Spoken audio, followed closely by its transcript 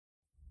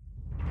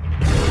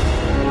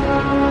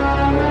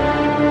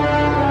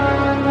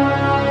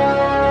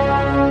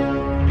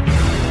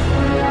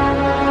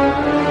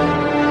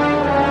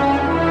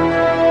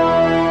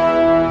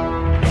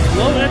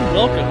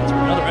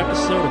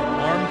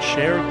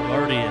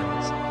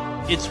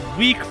Guardians. It's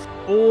week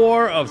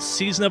 4 of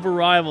Season of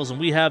Arrivals, and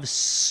we have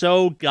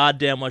so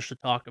goddamn much to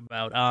talk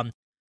about.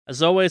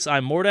 As always,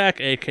 I'm Mordak,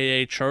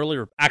 aka Charlie,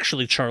 or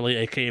actually Charlie,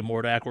 aka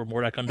Mordak, or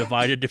Mordak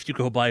Undivided, if you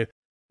go by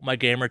my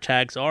gamer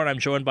tags are. And I'm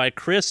joined by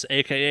Chris,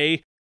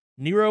 aka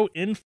Nero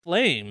in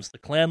Flames, the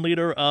clan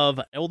leader of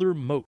Elder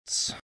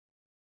Moats.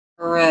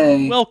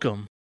 Hooray.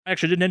 Welcome. I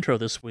actually did an intro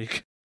this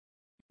week.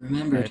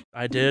 Remembered.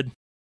 I did.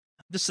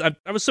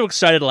 I was so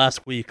excited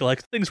last week.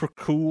 Like, things were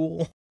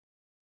cool.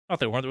 I thought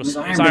they weren't. It was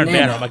Iron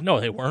Banner. I'm like, no,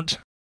 they weren't.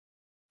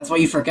 That's why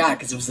you forgot,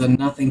 because it was a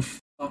nothing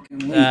fucking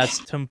week.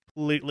 That's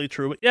completely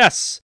true. But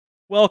yes,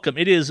 welcome.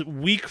 It is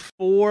week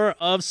 4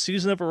 of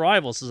Season of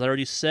Arrivals, as I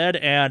already said,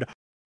 and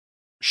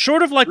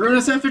short of like...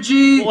 Ruinous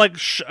Effigy!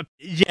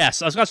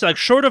 Yes, I was going to say, like,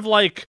 short of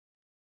like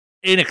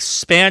an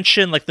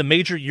expansion, like the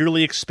major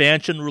yearly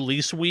expansion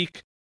release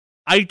week,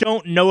 I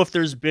don't know if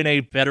there's been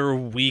a better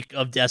week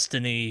of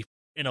Destiny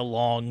in a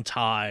long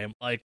time.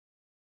 Like,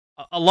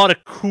 a lot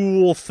of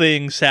cool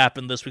things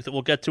happened this week that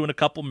we'll get to in a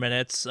couple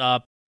minutes.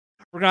 We're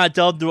going to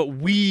delve into what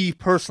we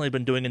personally have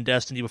been doing in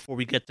Destiny before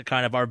we get to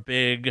kind of our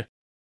big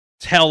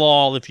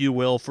tell-all, if you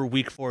will, for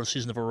week 4 of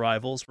Season of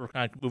Arrivals. We're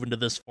kind of moving to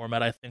this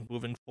format, I think,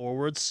 moving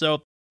forward.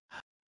 So,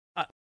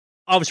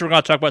 obviously, we're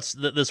going to talk about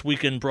this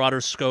week in broader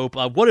scope.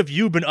 What have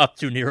you been up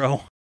to,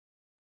 Nero?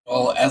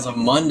 Well, as of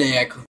Monday,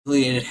 I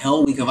completed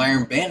Hell Week of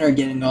Iron Banner,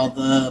 getting all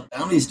the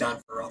bounties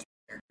done for all the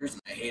characters,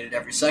 and I hated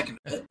every second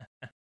of it.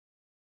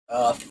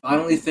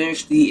 Finally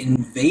finished the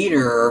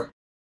Invader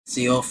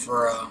seal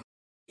for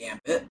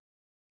Gambit.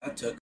 That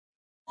took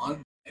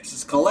long. Next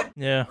is Collect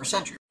or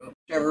Sentry,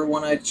 whichever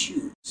one I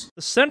choose.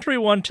 The Sentry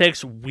one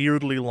takes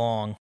weirdly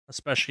long,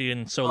 especially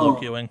in solo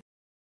queuing.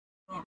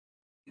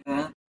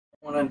 I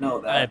want to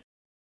know that.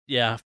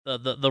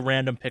 The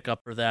random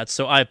pickup for that.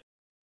 So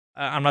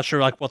I'm not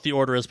sure like what the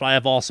order is, but I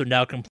have also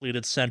now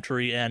completed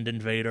Sentry and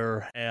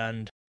Invader,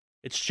 and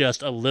it's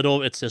just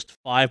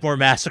 5 more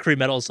Massacre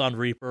medals on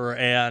Reaper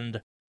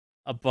and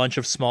a bunch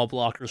of small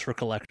blockers for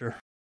Collector.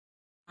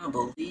 I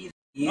believe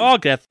you. I'll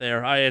get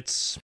there. I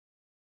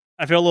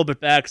feel a little bit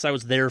bad because I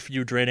was there for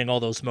you draining all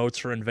those motes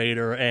for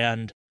Invader,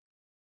 and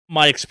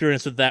my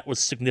experience with that was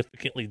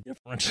significantly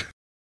different.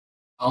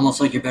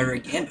 Almost like you're better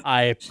at Gambit.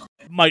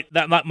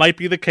 That might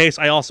be the case.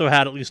 I also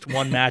had at least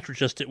one match where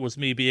it was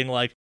me being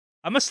like,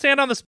 I'm gonna stand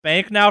on this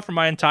bank now for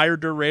my entire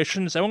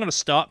duration. Is anyone gonna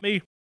stop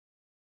me?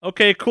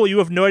 Okay, cool. You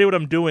have no idea what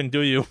I'm doing,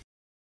 do you?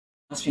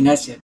 Must be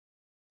nice to you.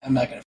 I'm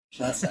not gonna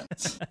finish that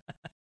sentence.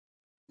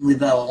 Leave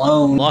that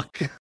alone. Luck.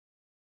 How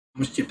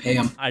much did you pay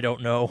him? I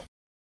don't know.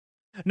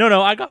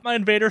 No, I got my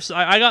Invader.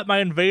 I got my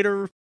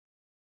Invader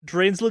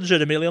drains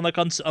legitimately, unlike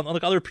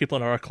other people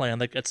in our clan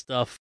that get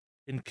stuff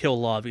in kill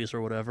lobbies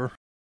or whatever.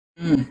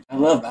 I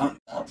love Mountain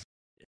Top.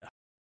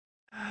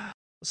 Yeah.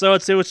 So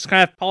it was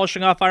kind of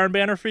polishing off Iron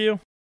Banner for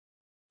you?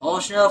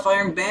 Polishing off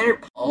Iron Banner,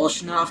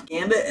 polishing off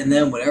Gambit, and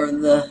then whatever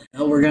the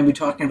hell we're going to be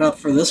talking about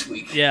for this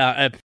week.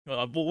 Yeah,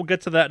 we'll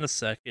get to that in a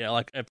sec. Yeah,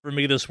 like, for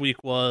me this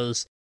week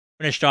was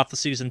finished off the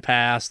season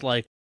pass.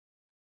 Like,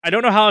 I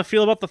don't know how I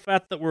feel about the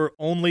fact that we're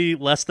only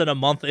less than a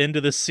month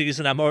into this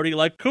season. I'm already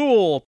like,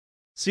 cool,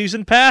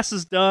 season pass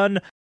is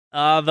done.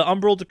 The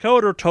Umbral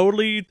Decoder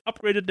totally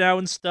upgraded now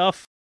and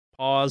stuff.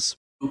 Pause.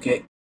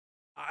 Okay.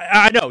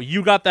 I know,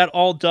 you got that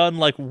all done,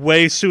 like,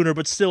 way sooner,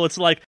 but still, it's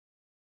like,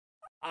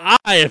 I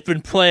have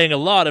been playing a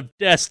lot of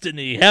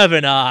Destiny,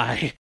 haven't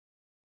I?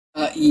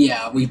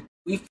 Yeah, we've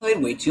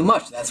played way too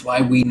much. That's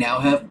why we now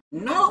have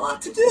not a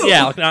lot to do.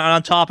 Yeah, like,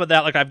 on top of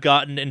that, like, I've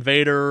gotten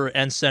Invader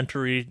and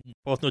Sentry,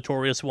 both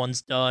notorious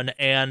ones, done,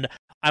 and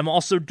I'm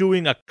also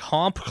doing a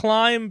comp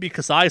climb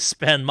because I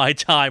spend my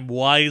time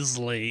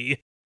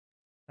wisely.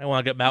 I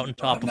want to get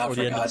Mountaintop before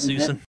the end of the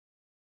season.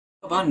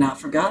 What about Not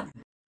Forgotten?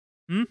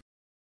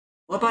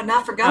 What about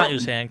Not I Forgotten? don't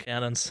use hand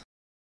cannons.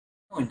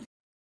 But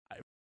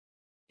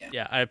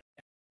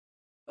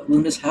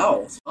Luna's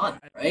Howl is fun,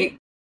 right?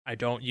 I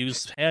don't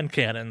use hand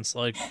cannons.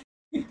 Like,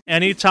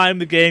 anytime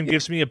the game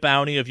gives me a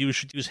bounty of you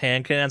should use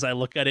hand cannons, I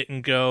look at it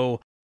and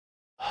go,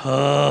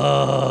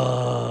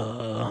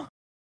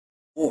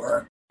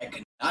 Or I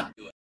could not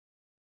do it.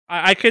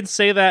 I could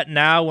say that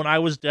now when I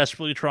was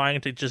desperately trying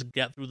to just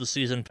get through the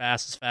season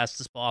pass as fast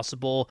as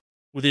possible,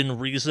 within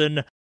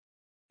reason.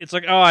 It's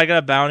like, oh, I got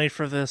a bounty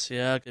for this.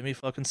 Yeah, give me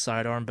fucking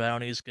sidearm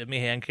bounties. Give me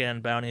hand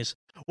cannon bounties.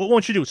 What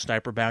won't you do?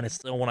 Sniper bounties.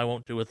 It's the one I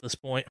won't do at this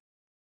point.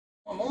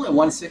 I'm only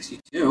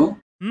 162.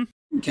 You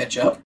can catch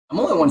up. I'm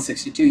only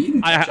 162. You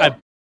can catch up.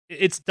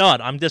 It's done.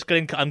 I'm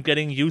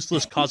getting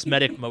useless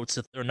cosmetic motes,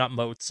 or not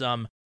motes,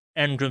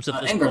 engrams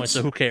at this point,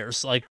 so who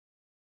cares? Like,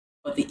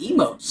 but the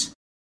emotes.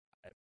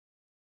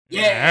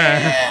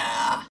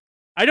 Yeah!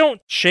 I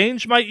don't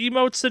change my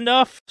emotes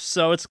enough,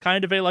 so it's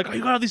kind of a like, oh,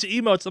 you got all these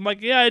emotes. I'm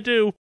like, yeah, I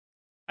do.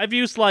 I've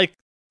used like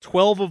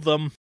 12 of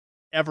them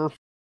ever.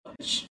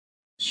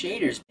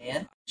 Shaders,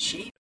 man.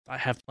 I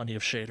have plenty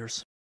of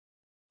shaders.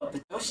 But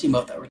the ghost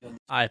emote that we're doing.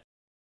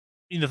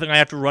 The thing I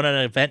have to run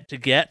an event to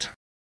get.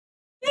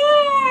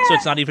 Yeah! So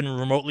it's not even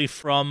remotely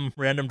from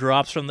random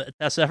drops from the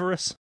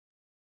Tesseverus?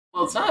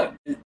 Well, it's not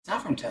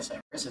from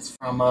Tesseverus. It's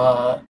from,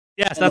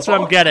 Yes, that's what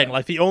I'm getting.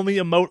 Like, the only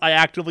emote I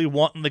actively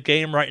want in the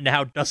game right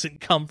now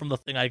doesn't come from the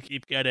thing I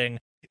keep getting.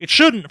 It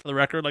shouldn't, for the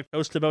record. Like,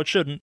 Toast Emote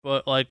shouldn't,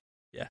 but, like,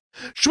 yeah.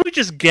 Should we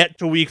just get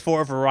to week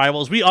 4 of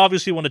Arrivals? We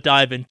obviously want to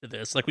dive into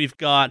this. Like, we've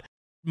got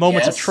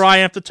moments of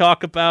triumph to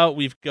talk about.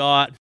 We've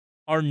got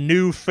our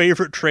new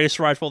favorite trace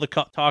rifle to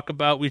talk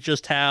about. We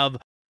just have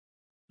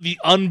the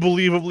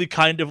unbelievably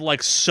kind of,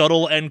 like,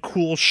 subtle and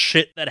cool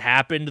shit that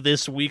happened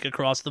this week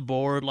across the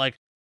board. Like,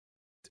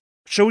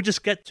 should we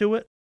just get to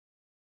it?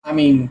 I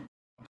mean,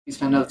 we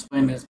spent another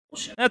 20 minutes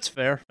bullshit. That's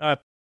fair.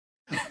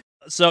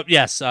 So,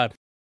 yes, that's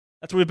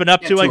what we've been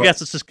up to. I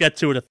guess let's just get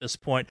to it at this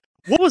point.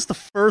 What was the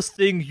first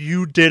thing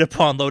you did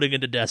upon loading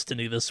into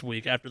Destiny this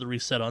week after the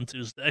reset on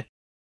Tuesday?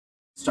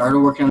 Started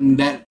working on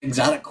that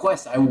exotic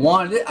quest. I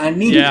wanted it. I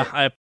needed it.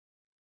 Yeah,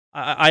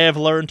 I have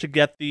learned to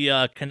get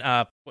the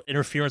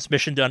interference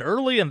mission done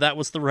early, and that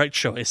was the right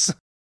choice.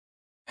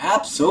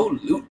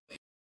 Absolutely.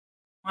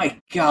 My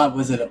God,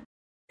 was it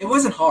it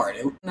wasn't hard.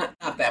 Not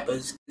bad, but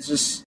it's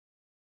just,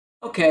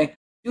 okay,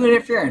 do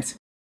interference.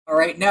 All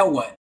right, now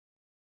what?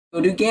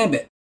 Go do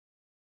Gambit.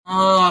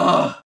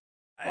 I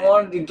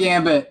wanted to do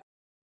Gambit.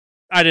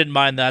 I didn't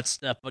mind that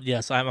step, but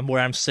yes, I'm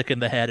where I'm sick in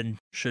the head and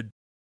should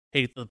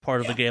hate the part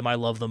of the game I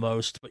love the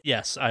most. But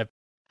yes,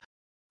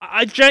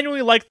 I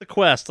genuinely like the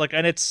quest. Like,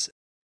 and it's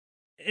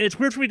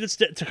weird for me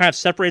to kind of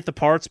separate the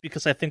parts,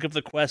 because I think of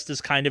the quest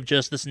as kind of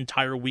just this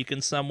entire week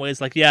in some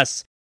ways. Like,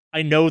 yes,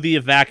 I know the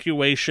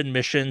evacuation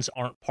missions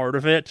aren't part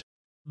of it,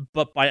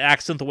 but by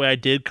accident, the way I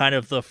did kind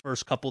of the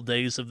first couple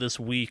days of this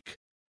week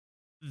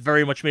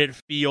very much made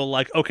it feel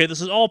like, okay,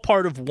 this is all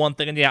part of one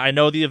thing. And yeah, I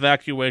know the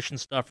evacuation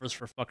stuff is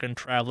for fucking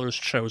Traveler's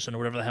Chosen, or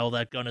whatever the hell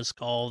that gun is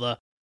called. A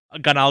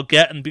gun I'll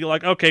get and be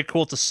like, okay,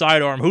 cool, it's a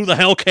sidearm. Who the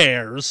hell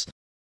cares?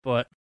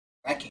 But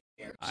Rat King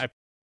cares.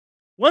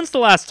 When's the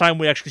last time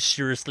we actually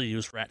seriously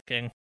used Rat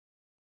King?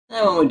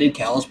 When we did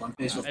Callous One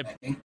Face with Rat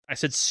King. I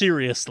said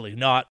seriously,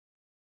 not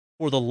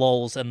for the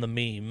lulz and the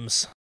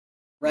memes.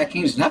 Rat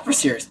King is not for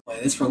serious play,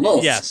 it's for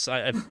lulz. Yes,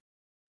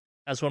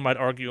 as one might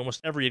argue, almost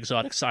every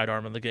exotic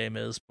sidearm in the game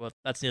is, but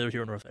that's neither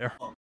here nor there.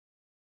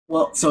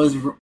 Well, so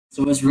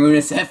is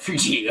Ruinous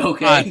Effigy,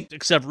 okay?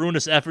 Except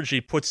Ruinous Effigy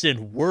puts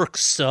in work,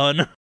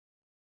 son.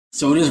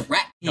 So does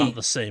Rat King. Not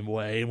the same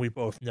way, and we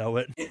both know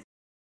it.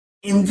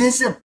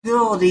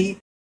 Invisibility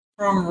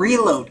from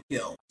reload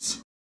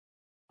kills.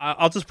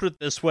 I'll just put it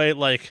this way,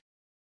 like,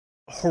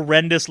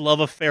 horrendous love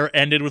affair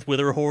ended with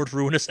Witherhoard.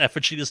 Ruinous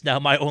Effigy is now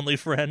my only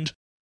friend.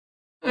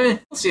 We'll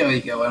see how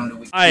you go.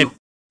 I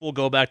will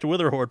go back to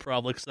Witherhoard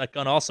probably, because that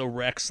gun also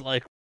wrecks.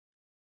 Like,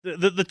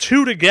 the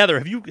two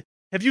together.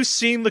 Have you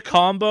seen the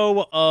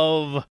combo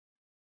of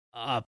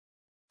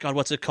God,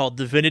 what's it called?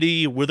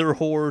 Divinity,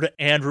 Witherhoard,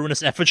 and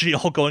Ruinous Effigy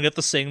all going at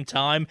the same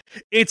time?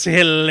 It's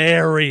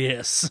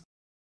hilarious.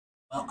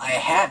 Well, I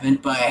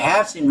haven't, but I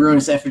have seen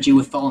Ruinous Effigy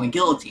with Falling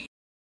Guillotine.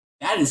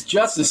 That is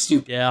just as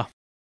stupid. Yeah.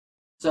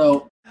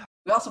 So,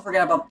 we also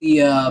forgot about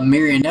the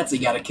marionettes that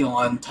you gotta kill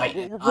on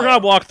Titan. We're gonna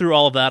walk through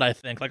all of that, I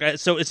think.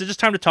 So is it just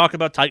time to talk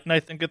about Titan,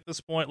 I think, at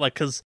this point? Like,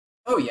 because...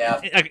 Oh,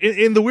 yeah.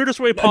 In the weirdest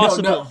way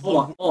possible... No,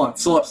 hold on.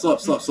 Slow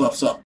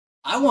up.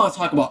 I want to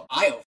talk about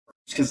Io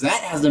first, because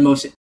that has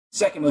the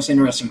second most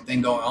interesting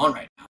thing going on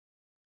right now.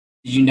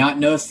 Did you not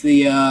notice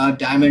the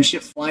diamond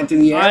ships flying through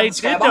the air? I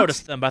did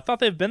notice them, but I thought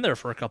they've been there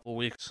for a couple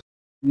weeks.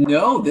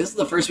 No, this is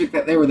the first week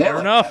that they were there.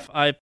 Fair enough.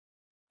 I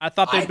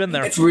thought they'd been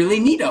there. It's really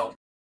neato.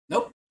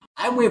 Nope.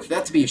 I'm waiting for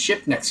that to be a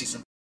ship next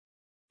season.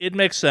 It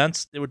makes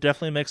sense. It would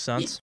definitely make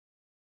sense.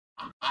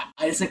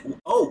 I just think,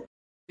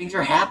 things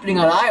are happening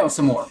on Io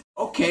some more.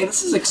 Okay,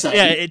 this is exciting.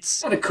 Yeah,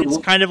 it's kind of cool.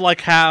 It's kind of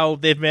like how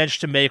they've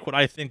managed to make what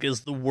I think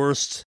is the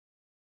worst.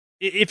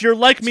 If you're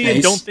like me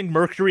and don't think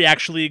Mercury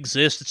actually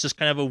exists, it's just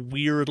kind of a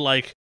weird,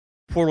 like,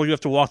 portal you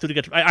have to walk through to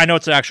get to... I know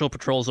it's an actual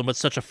patrol zone, but it's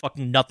such a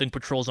fucking nothing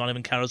patrol zone.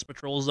 Even count as a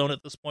patrol zone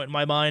at this point in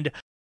my mind.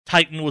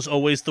 Titan was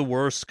always the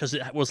worst, because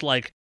it was,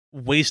 like,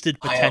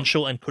 wasted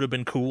potential and could have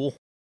been cool.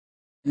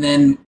 And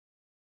then,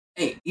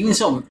 hey, even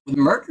so, with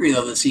Mercury,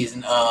 though, this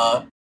season,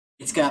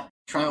 it's got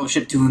Triangle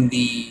Ship doing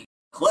the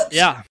Eclipse.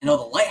 Yeah. And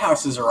all the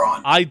lighthouses are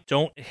on. I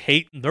don't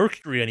hate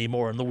Mercury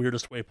anymore in the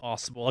weirdest way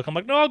possible. Like, I'm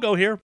like, no, I'll go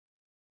here.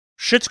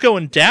 Shit's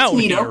going down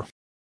here.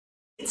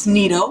 It's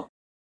neato.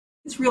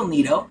 It's real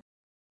neato.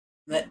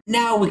 But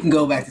now we can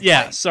go back to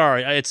Titan.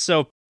 Sorry. It's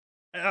so...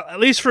 At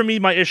least for me,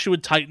 my issue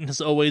with Titan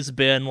has always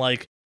been,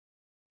 like...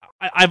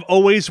 I've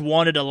always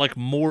wanted a, like,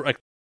 more... Like,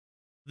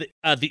 the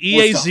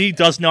EAZ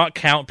does not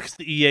count because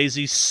the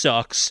EAZ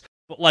sucks.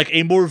 But, like,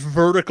 a more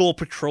vertical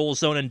patrol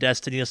zone in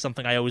Destiny is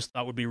something I always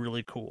thought would be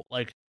really cool.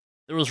 Like,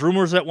 there was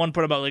rumors at one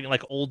point about,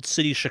 like Old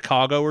City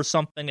Chicago or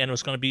something, and it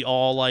was going to be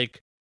all, like,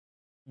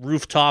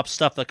 rooftop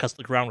stuff because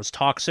the ground was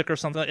toxic or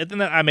something. And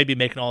then I may be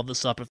making all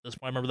this up at this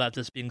point. I remember that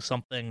just being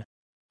something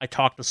I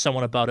talked to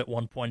someone about at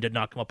one point, did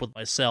not come up with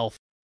myself.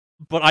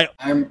 But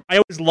I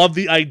always love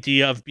the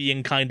idea of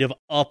being kind of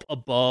up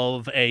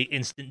above a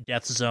instant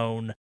death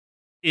zone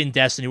in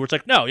Destiny, where it's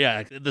like, no,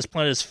 yeah, this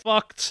planet is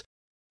fucked,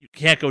 you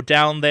can't go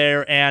down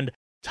there, and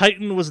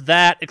Titan was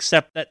that,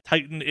 except that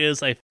Titan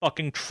is a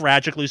fucking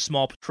tragically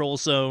small patrol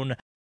zone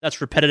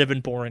that's repetitive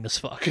and boring as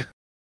fuck.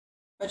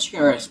 Bet you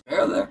can write a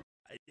sparrow there.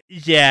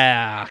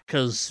 Yeah,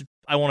 because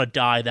I want to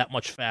die that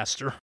much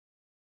faster.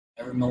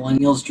 Every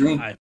millennial's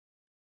dream.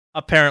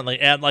 Apparently,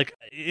 and like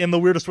in the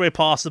weirdest way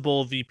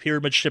possible, the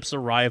pyramid ship's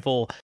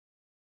arrival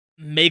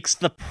makes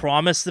the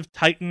promise of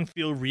Titan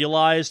feel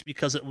realized,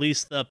 because at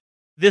least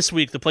this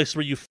week, the places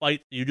where you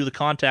fight, you do the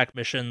contact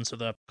missions, or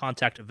the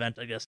contact event,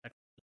 I guess,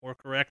 more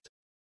correct,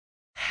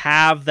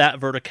 have that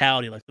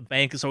verticality. Like, the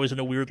bank is always in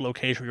a weird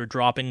location where you're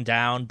dropping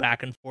down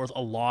back and forth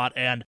a lot,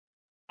 and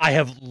I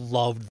have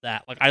loved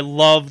that. Like, I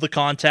love the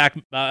contact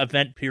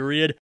event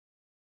period.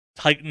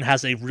 Titan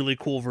has a really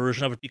cool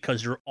version of it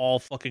because you're all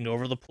fucking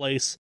over the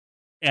place,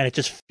 and it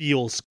just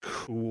feels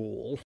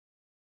cool.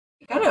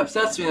 It kind of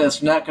upsets me that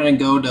it's not going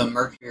to go to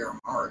Mercury or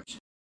Mars.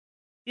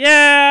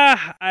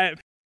 Yeah,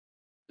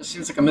 It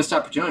seems like a missed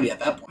opportunity at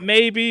that point.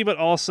 Maybe, but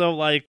also,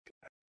 like,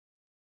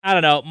 I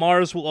don't know.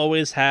 Mars will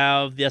always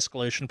have the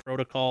escalation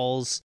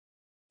protocols.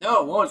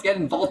 No, one's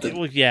getting vaulted.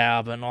 Well,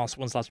 yeah, but also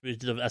one's not supposed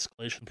to do the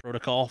escalation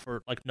protocol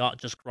for, like, not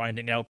just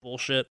grinding out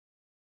bullshit.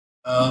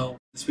 Oh,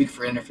 this week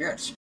for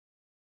interference.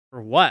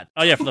 For what?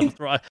 Oh, yeah, for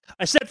the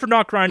I said for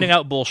not grinding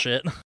out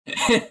bullshit.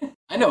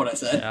 I know what I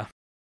said. Yeah.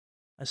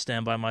 I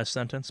stand by my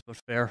sentence, but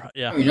fair.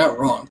 Yeah. I mean, you're not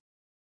wrong.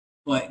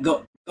 But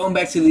going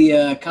back to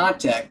the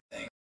contact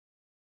thing,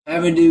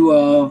 having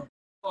to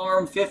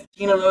farm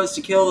 15 of those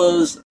to kill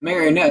those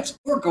marionettes,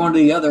 or going to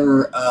the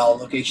other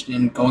location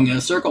and going in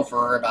a circle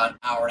for about an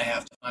hour and a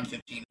half to find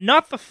 15.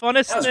 Not the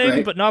funnest thing,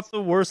 great. but not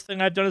the worst thing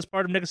I've done as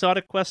part of an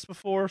exotic quest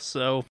before,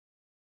 so...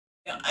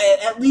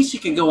 At least you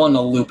could go on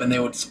the loop and they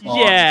would spawn.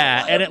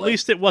 Yeah, and at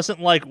least it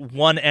wasn't like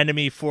one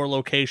enemy, 4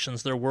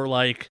 locations. There were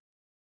like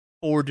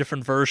 4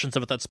 different versions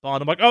of it that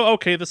spawned. I'm like, oh,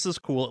 okay, this is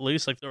cool at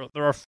least. Like,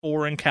 there are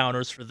 4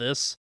 encounters for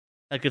this.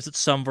 That gives it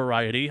some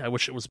variety. I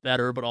wish it was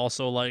better, but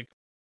also, like,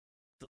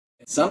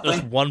 it's something.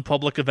 There's one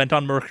public event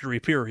on Mercury,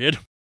 period.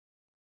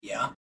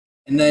 Yeah.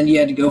 And then you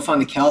had to go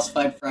find the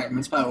calcified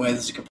fragments. By the way,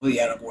 this is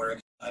completely out of order.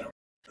 I don't know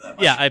that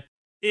much. Yeah,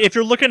 if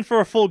you're looking for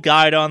a full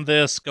guide on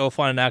this, go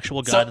find an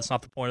actual guide. That's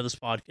not the point of this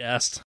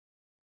podcast.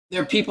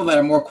 There are people that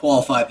are more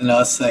qualified than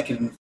us that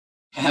can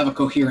have a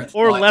coherent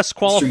or less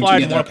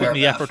qualified and want to put in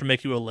the paragraph. effort to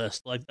make you a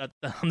list. Like that,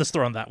 I'm just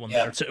throwing that one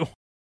there too.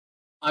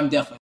 I'm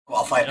definitely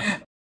qualified. Yeah.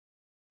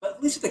 But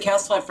at least with the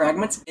calcified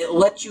fragments, it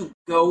lets you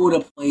go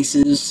to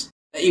places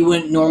that you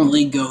wouldn't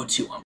normally go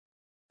to on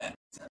that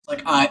sense.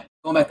 Like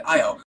going back to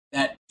Io,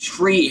 that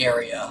tree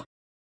area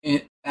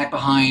back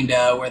behind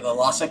where the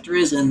Lost Sector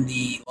is and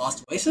the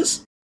Lost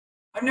Oasis.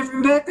 I've never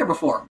been back there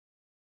before.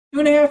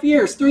 2.5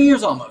 years, 3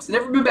 years almost. I've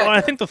never been back there.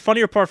 I think the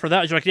funnier part for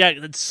that is you're like, yeah,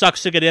 it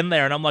sucks to get in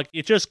there. And I'm like,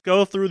 you just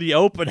go through the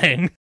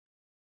opening. I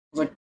was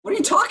like, what are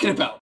you talking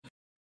about?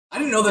 I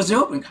didn't know there's an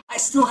opening. I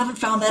still haven't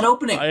found that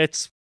opening.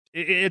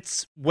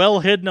 It's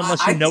well hidden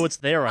unless you know it's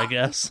there, I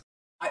guess.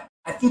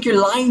 I think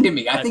you're lying to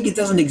me. I think it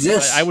doesn't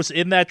exist. I was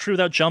in that tree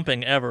without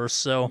jumping ever,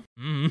 so...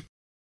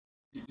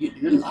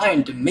 You're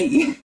lying to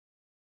me.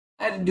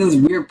 I had to do this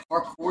weird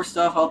parkour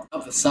stuff up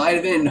the side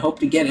of it and hope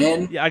to get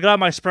in. Yeah, I got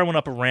my sprint went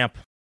up a ramp.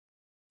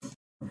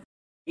 I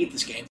hate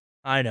this game.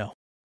 I know.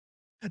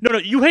 No,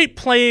 you hate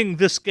playing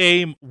this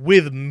game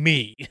with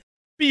me.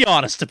 Be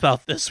honest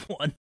about this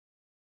one.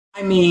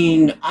 I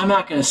mean, I'm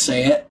not going to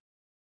say it.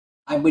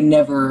 I would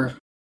never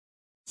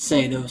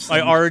say those things My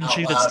RNG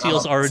out that loud.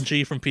 steals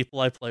RNG from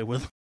people I play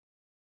with.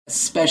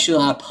 Especially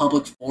on a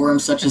public forum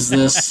such as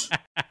this.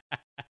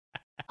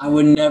 I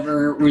would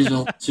never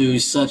resort to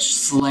such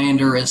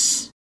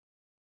slanderous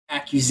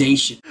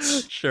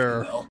accusations.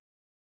 Sure. if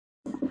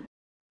you will.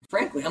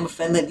 Frankly, I'm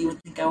offended that you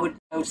would think I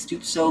would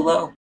stoop so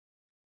low.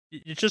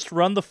 You just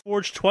run the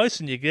Forge twice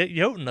and you get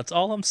Jotun. That's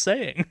all I'm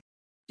saying.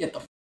 Get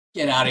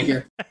out of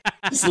here.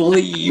 Just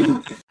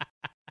leave.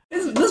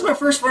 This is my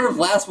first run of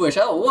Last Wish.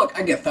 Oh, look,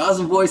 I get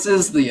 1,000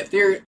 voices,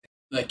 the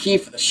key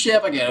for the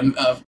ship, I get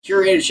a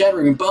curated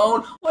Shattering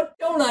Bone. What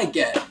don't I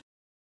get?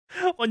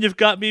 When you've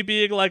got me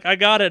being like, I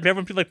got it, and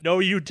everyone being like, no,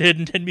 you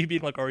didn't, and me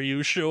being like, are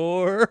you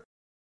sure?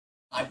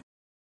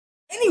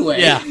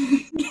 Anyway. Yeah.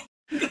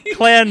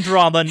 Clan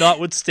drama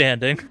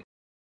notwithstanding.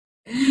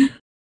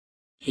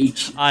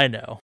 Hate you. I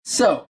know.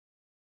 So,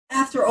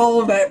 after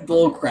all of that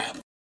bullcrap,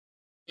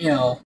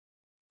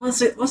 what's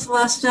the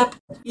last step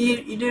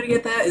you do to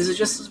get that? Is it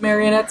just those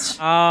marionettes?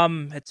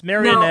 It's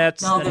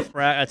marionettes, No, and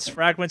it's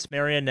fragments,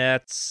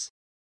 marionettes.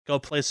 Go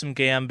play some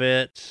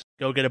Gambit.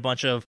 Go get a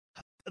bunch of...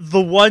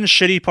 The one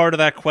shitty part of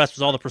that quest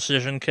was all the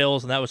precision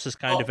kills, and that was just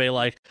kind of a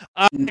like,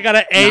 I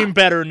gotta aim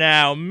better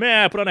now.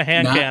 Man, put on a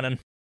hand cannon.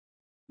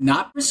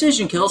 Not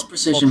precision kills,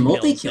 precision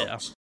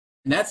multi-kills. Yeah.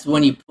 And that's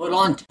when you put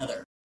on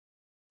tether.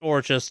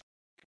 Or just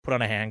put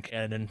on a hand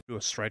cannon and do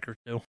a strike or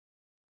two.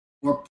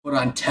 Or put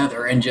on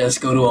tether and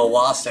just go to a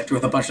Lost Sector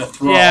with a bunch of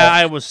thralls.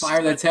 Yeah,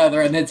 fire the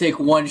tether and then take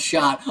one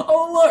shot.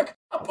 Oh, look!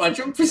 A bunch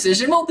of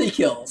precision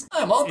multi-kills.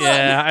 I'm all done.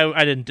 Yeah,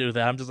 I didn't do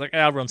that. I'm just like,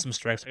 I'll run some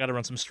strikes. I gotta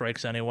run some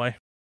strikes anyway.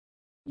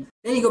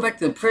 Then you go back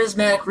to the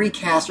Prismatic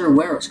Recaster,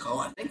 where it's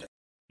called, I think.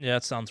 Yeah,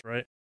 that sounds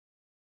right.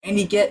 And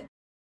you get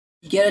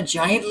a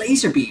giant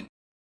laser beam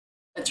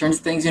that turns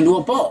things into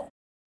a ball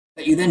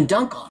that you then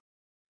dunk on.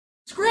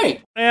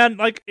 great. And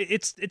like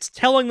it's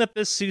telling that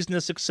this season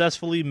has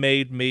successfully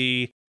made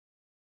me,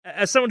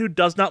 as someone who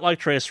does not like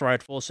trace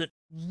rifles, it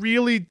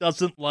really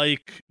doesn't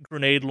like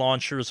grenade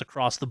launchers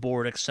across the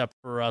board except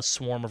for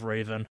Swarm of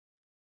Raven.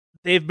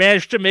 They've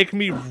managed to make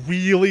me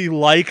really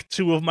like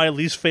two of my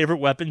least favorite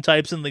weapon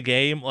types in the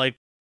game. Like,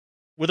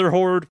 Wither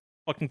Horde,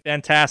 fucking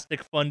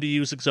fantastic, fun to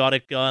use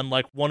exotic gun,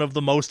 like one of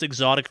the most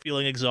exotic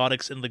feeling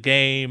exotics in the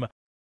game.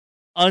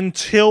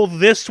 Until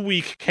this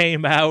week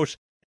came out,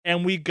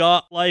 and we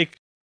got, like,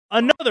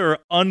 another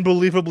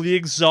unbelievably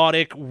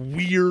exotic,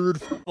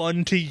 weird,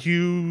 fun to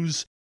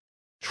use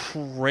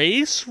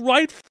trace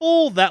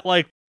rifle that,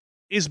 like,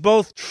 is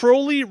both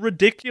trolly,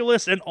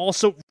 ridiculous, and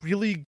also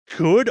really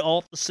good all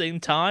at the same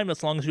time,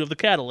 as long as you have the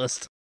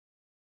catalyst.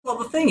 Well,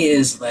 the thing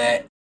is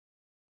that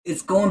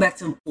it's going back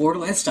to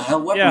Borderlands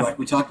style weapon, like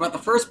we talked about the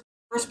first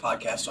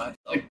podcast on.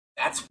 Like,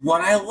 that's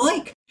what I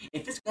like.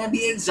 If it's going to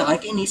be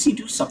exotic, it needs to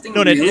do something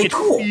really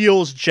cool. It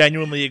feels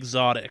genuinely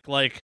exotic.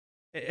 Like,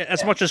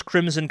 as much as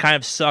Crimson kind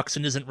of sucks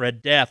and isn't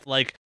Red Death,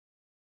 like,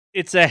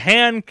 it's a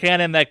hand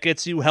cannon that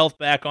gets you health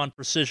back on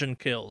precision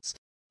kills.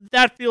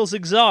 That feels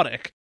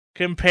exotic.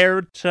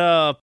 Compared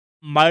to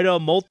Mida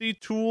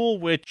Multi-Tool,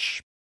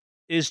 which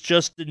is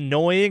just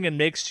annoying and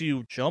makes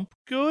you jump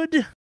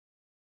good.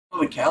 Oh,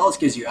 the Callus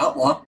gives you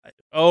Outlaw.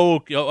 Oh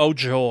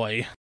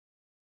joy.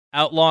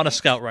 Outlaw and a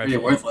scout rifle.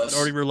 Pretty worthless. It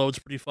already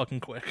reloads pretty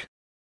fucking quick.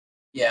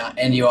 Yeah,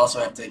 and you also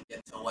have to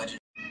get to Legend.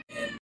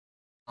 And,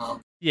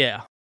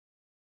 yeah.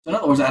 So in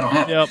other words, I don't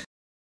have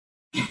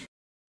it.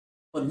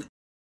 But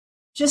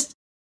just,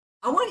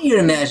 I want you to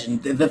imagine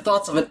the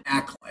thoughts of an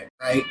acolyte,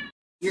 right?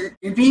 You're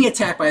being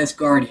attacked by this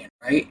guardian,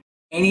 right?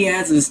 And he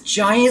has this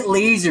giant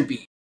laser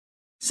beam.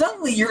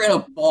 Suddenly you're in a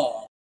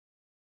ball.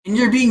 And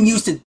you're being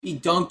used to be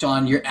dunked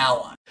on your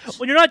allies.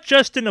 Well, you're not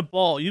just in a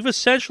ball. You've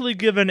essentially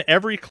given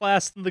every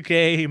class in the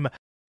game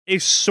a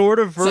sort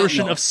of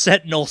version of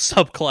Sentinel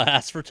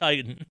subclass for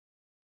Titan.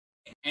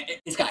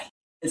 It's got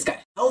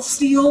health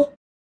steal.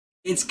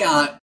 It's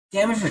got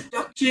damage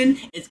reduction.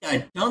 It's got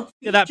a dunk feature.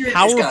 Yeah, that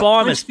power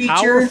bomb is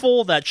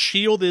powerful. That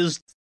shield is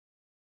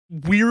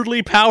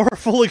weirdly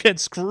powerful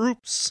against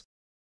groups.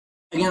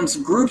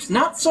 Against groups,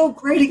 not so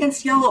great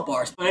against yellow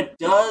bars, but it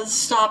does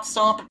stop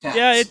stomp attacks.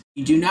 Yeah,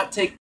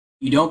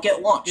 you don't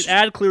get launched. It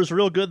ad clears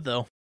real good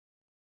though.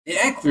 It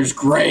ad clears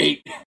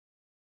great.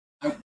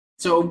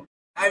 So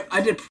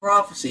I did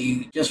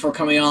Prophecy just for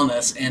coming on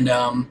this, and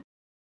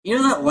you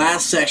know that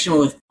last section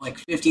with like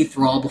 50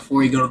 thrall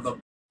before you go to the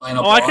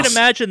final boss? I can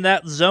imagine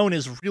that zone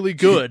is really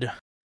good.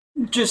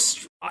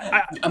 Just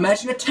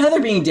imagine a tether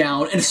being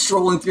down and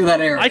strolling through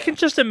that area. I can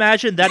just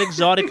imagine that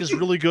exotic is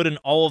really good in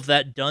all of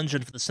that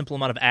dungeon for the simple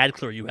amount of ad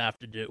clear you have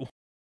to do.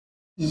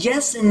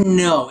 Yes and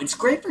no. It's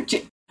great for...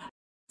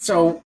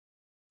 So,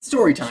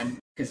 story time,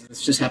 because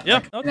this just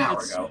happened an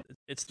hour ago.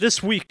 It's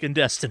this week in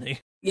Destiny.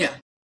 Yeah.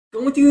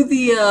 Going through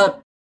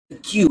the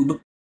cube,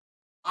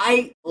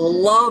 I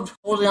loved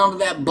holding onto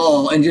that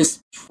ball and just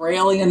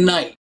trailing a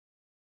knight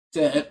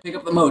to pick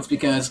up the motes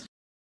because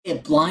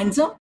it blinds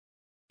them.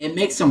 It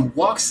makes them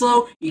walk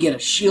slow. You get a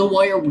shield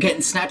while you're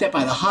getting snapped at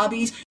by the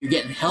hobbies. You're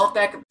getting health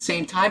back at the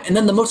same time. And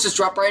then the motes just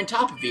drop right on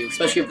top of you,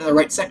 especially if they're in the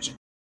right section.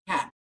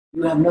 Cat,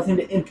 you have nothing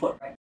to input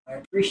right now. I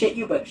appreciate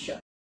you, but shut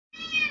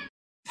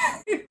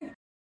up.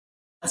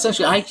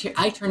 Essentially,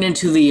 I turned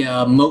into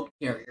the mote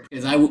carrier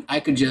because I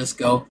could just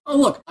go, oh,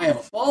 look, I have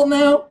a ball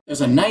now.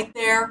 There's a knight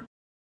there.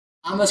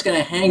 I'm just going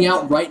to hang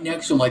out right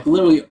next to him, like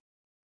literally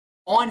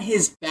on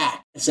his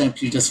back,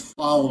 essentially just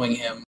following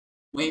him,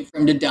 wait for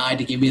him to die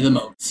to give me the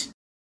motes.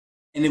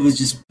 And it was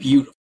just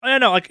beautiful. I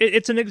know, like,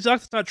 it's an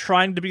exotic that's not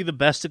trying to be the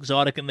best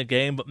exotic in the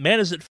game, but man,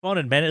 is it fun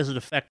and man, is it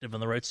effective in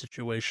the right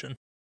situation.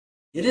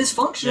 It is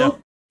functional.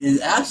 Yeah. It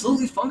is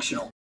absolutely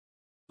functional.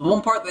 The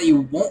one part that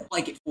you won't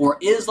like it for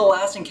is the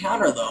last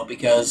encounter, though,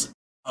 because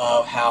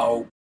of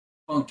how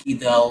funky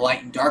the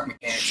light and dark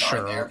mechanics are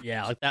in there.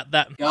 Yeah, like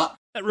that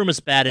room is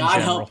bad in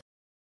general.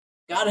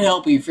 Gotta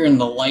help you if you're in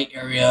the light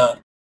area,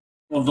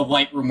 well, the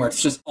light room where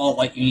it's just all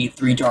light, you need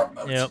 3 dark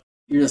modes. Yep.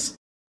 You're just,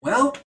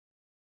 well...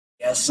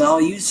 guess I'll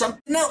use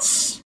something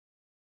else.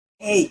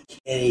 Hey,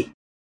 kitty.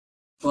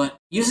 But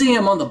using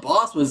him on the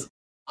boss was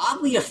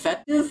oddly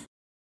effective,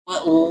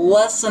 but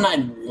less than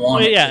I'd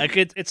want. Well, yeah, like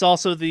it's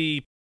also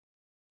the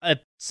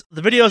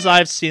videos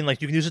I've seen.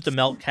 Like you can use it to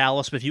melt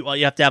Callus, but you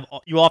have to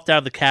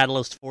have the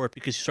catalyst for it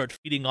because you start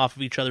feeding off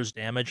of each other's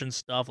damage and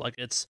stuff. Like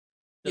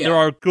there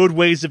are good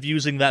ways of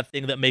using that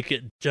thing that make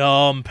it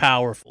dumb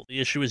powerful. The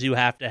issue is you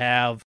have to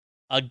have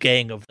a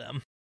gang of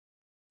them.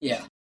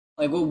 Yeah.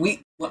 Like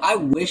what I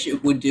wish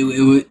it would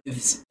do,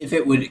 if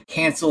it would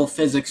cancel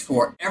physics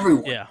for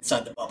everyone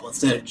inside the bubble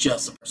instead of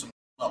just the person in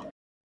the bubble,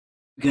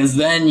 because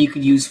then you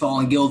could use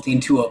Fallen Guillotine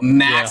to a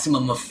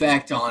maximum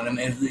effect on them,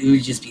 and it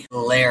would just be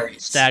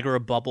hilarious. Stagger a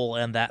bubble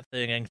and that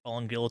thing and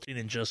Fallen Guillotine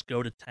and just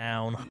go to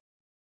town.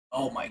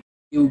 Oh my!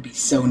 It would be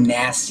so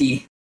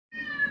nasty.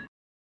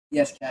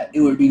 Yes, Cat,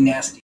 it would be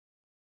nasty.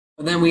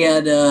 But then we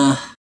had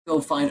go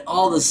find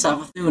all the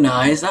Savathun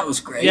eyes. That was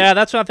great. Yeah,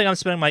 that's what I think I'm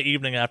spending my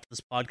evening after this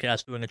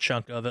podcast doing a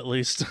chunk of, at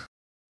least.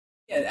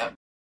 Yeah,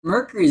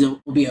 Mercury's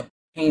will be a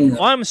pain in the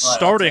Well, I'm butt,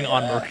 starting I'll tell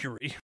on you that.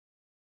 Mercury.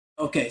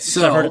 Okay,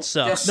 So so I heard it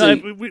sucks. just No,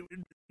 so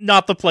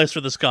not the place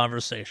for this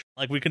conversation.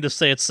 Like, we can just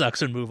say it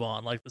sucks and move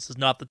on. Like, this is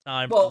not the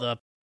time for well, the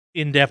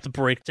in-depth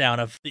breakdown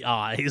of the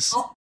eyes.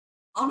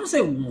 I'll just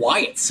say why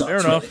it Fair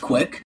sucks enough. really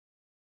quick.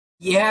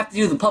 You have to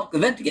do the public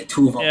event to get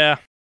two of them, Yeah,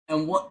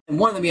 and one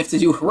of them you have to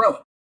do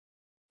heroic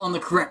on the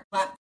correct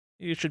platform.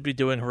 you should be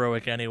doing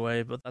heroic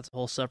anyway, but that's a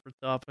whole separate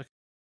topic.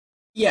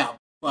 Yeah,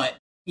 but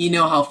you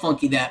know how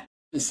funky that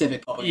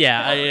specific public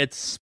Yeah, event are.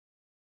 it's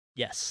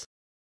yes.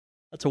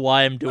 That's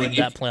why I'm doing Like,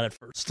 that planet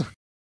first.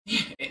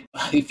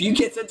 If you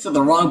get into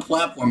the wrong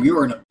platform, you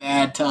are in a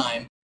bad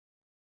time.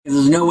 Because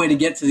there's no way to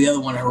get to the other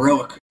one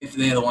heroic if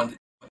the other one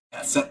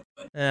got set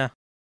to it. Yeah.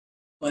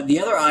 But the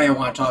other eye I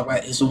want to talk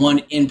about is the one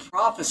in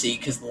Prophecy,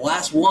 because the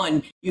last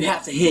one you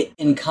have to hit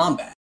in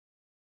combat.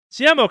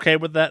 See, I'm okay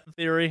with that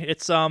theory.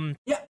 It's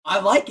Yeah, I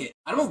like it.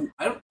 I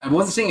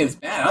wasn't saying it was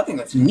bad. I think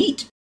that's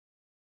neat.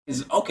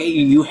 Because okay,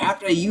 you have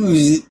to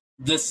use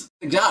this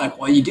exotic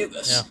while you do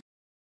this.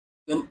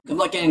 Yeah. Good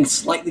luck getting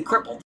slightly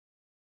crippled.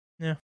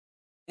 Yeah.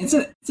 It's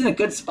in a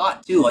good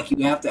spot too. Like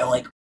you have to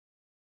like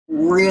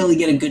really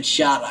get a good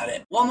shot at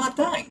it while not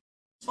dying.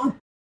 It's fun.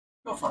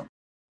 Real fun.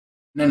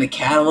 And then the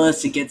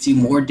catalyst, it gets you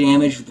more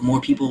damage with the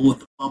more people with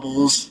the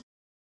bubbles.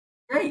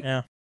 Great.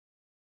 Yeah.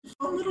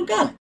 Fun little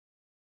gun.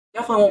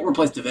 Definitely won't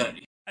replace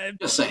Divinity.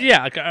 Just saying.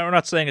 Yeah, I'm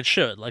not saying it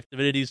should. Like,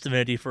 Divinity's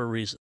Divinity for a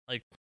reason.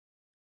 Like,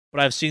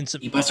 but I've seen some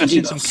Debuffs are I've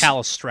seen some debuffs.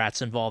 Callus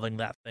strats involving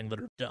that thing that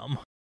are dumb.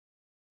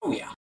 Oh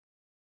yeah.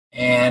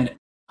 And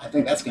I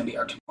think that's gonna be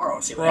our tomorrow.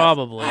 See what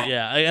Probably, happens.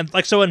 yeah. And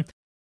like, so in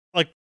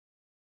like,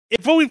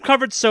 if what we've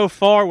covered so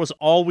far was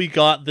all we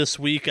got this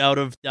week out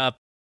of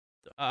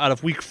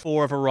week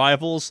 4 of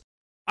Arrivals,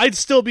 I'd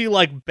still be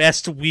like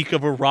best week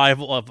of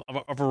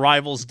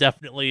Arrivals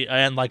definitely,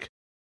 and like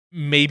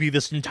maybe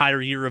this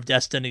entire year of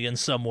Destiny in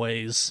some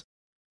ways.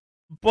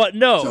 But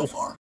no, So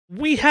far.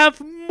 we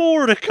have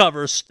more to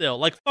cover still.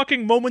 Like,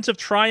 fucking Moments of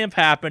Triumph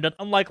happened, and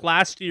unlike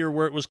last year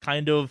where it was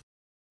kind of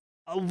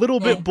a little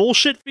bit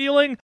bullshit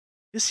feeling,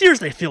 this year's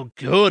they feel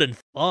good and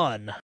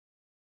fun.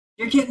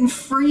 You're getting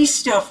free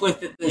stuff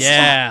with it this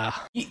time.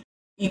 Yeah.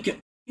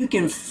 You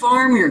can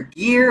farm your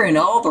gear in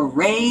all the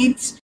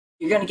raids.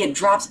 You're gonna get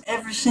drops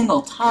every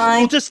single time.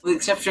 Well, just- with the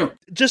exception of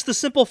Just the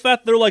simple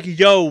fact they're like,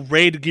 yo,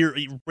 raid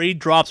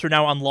drops are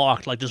now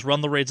unlocked. Like, just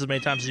run the raids as many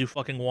times as you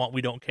fucking want.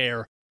 We don't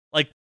care.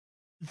 Like,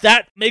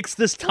 that makes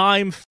this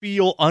time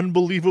feel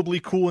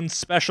unbelievably cool and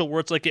special, where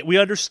it's like, we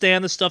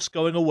understand this stuff's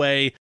going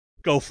away.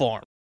 Go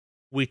farm.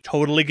 We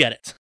totally get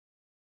it.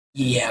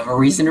 you have a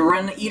reason to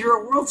run the Eater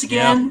of Worlds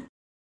again.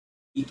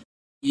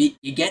 You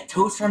get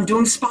toast from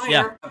doing Spire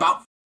Yeah.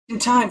 about 15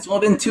 times.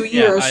 Well, in 2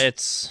 years. Yeah,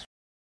 it's...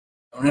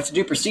 Don't have to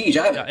do Prestige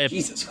either. Yeah,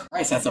 Jesus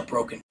Christ, that's a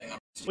broken thing.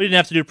 We didn't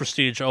have to do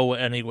Prestige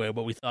anyway,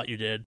 but we thought you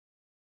did.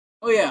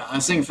 Oh yeah, I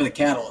was thinking for the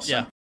Catalyst.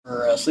 Yeah.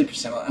 For Sleeper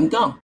Simulator. I'm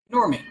dumb.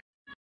 Ignore me.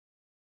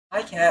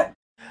 Hi, Cat.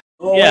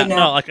 Oh, Yeah, wait, now.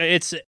 no, like,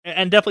 it's...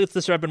 And definitely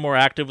this year I've been more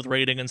active with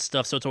raiding and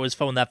stuff, so it's always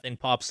fun when that thing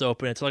pops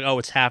open. It's like, oh,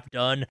 it's half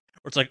done.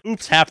 Or it's like,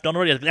 oops, half done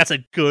already. Like, that's a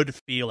good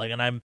feeling,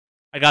 and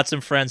I got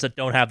some friends that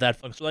don't have that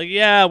fun. So like,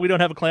 yeah, we don't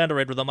have a clan to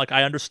raid with them. Like,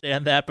 I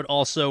understand that, but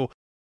also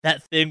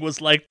that thing was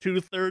like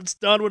 2/3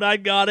 done when I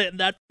got it, and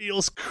that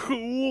feels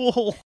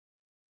cool.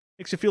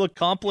 Makes you feel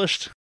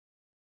accomplished.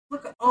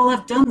 Look at all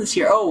I've done this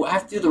year. Oh, I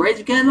have to do the raids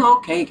again?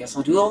 Okay, guess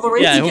I'll do all the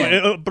raids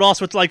again. Yeah, but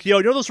also it's like, yo,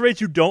 you know those raids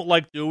you don't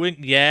like doing?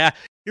 Yeah,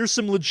 here's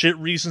some legit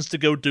reasons to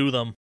go do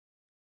them.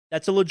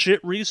 That's a legit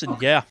reason,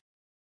 Okay. yeah.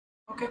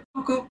 Okay,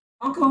 I'll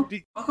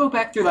go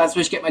back through last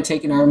wish, get my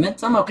taken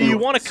armaments. I'm okay. Do you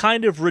with want a this.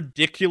 kind of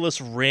ridiculous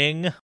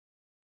ring?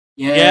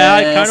 Yes. Yeah,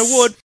 I kind of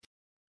would.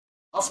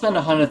 I'll spend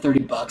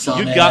 $130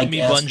 on You it. got I me,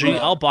 guess, Bungie.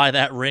 but, I'll buy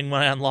that ring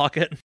when I unlock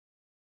it.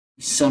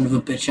 you son of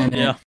a bitch, I'm in.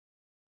 Yeah.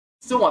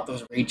 Still want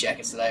those raid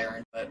jackets that I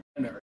earned, but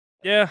I never.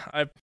 Yeah,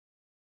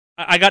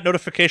 I got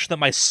notification that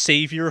my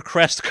Savior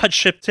crest got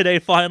shipped today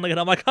finally, and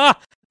I'm like, that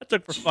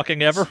took for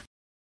fucking ever.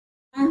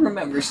 I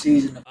remember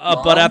season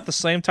of But Dawn. at the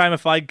same time,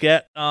 if I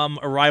get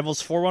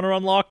Arrivals Forerunner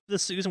unlocked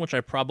this season, which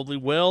I probably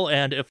will,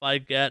 and if I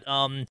get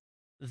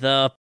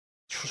the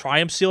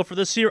Triumph Seal for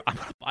this year, I'm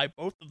gonna buy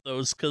both of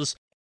those, because,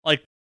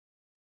 like,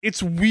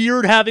 it's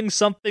weird having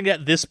something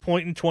at this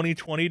point in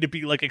 2020 to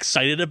be, like,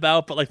 excited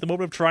about, but, like, the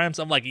Moment of Triumphs,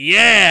 I'm like,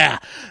 yeah!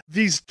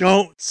 These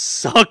don't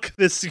suck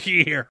this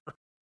year!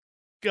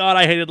 God,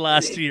 I hated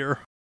last year.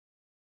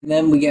 And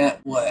then we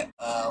get what?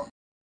 What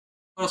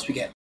else we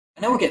get?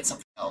 I know we're getting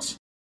something else.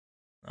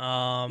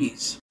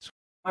 Jeez.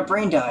 My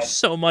brain died.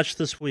 So much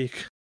this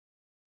week.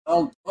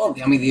 Oh,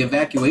 I mean, the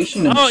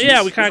evacuation. Oh, yeah,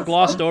 missions, we kind those of are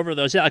glossed fun. over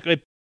those. Yeah,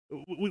 like,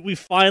 we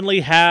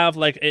finally have,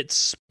 like,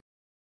 it's...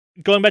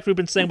 Going back to what we've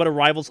been saying about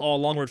Arrivals all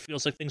along, where it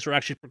feels like things are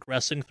actually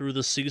progressing through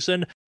the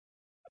season.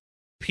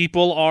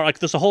 People are, like,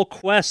 there's a whole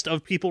quest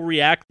of people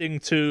reacting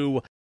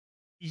to,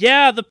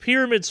 yeah, the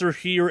pyramids are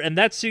here, and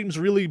that seems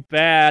really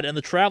bad, and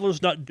the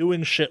Traveler's not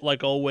doing shit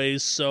like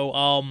always, so,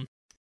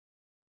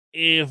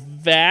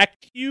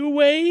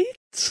 evacuate?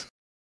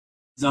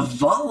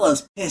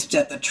 Zavala's pissed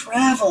at the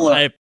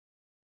Traveler.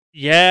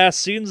 Yeah,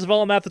 seeing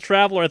Zavala Matt the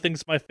Traveler, I think,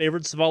 is my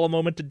favorite Zavala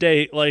moment to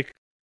date. Like,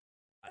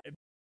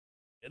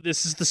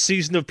 this is the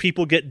season of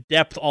people get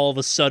depth all of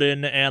a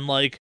sudden, and,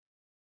 like,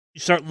 you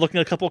start looking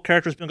at a couple of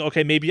characters and go,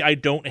 okay, maybe I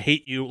don't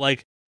hate you.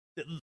 Like,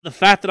 the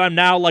fact that I'm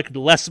now, like,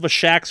 less of a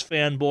Shaxx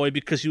fanboy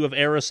because you have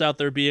Eris out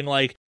there being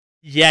like,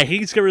 yeah,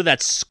 he's got rid of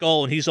that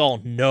skull, and he's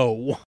all,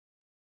 no.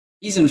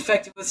 He's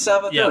infected with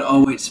Sabathun? Yeah.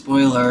 Oh, wait,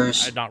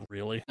 spoilers. Not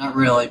really. Not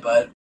really,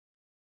 but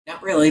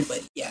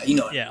yeah, you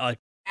know what. Yeah, like,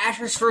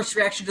 Asher's first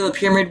reaction to the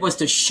pyramid was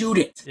to shoot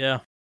it. yeah.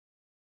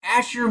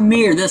 Asher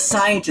Mir, the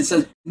scientist,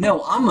 says,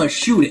 no, I'm gonna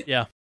shoot it.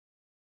 Yeah.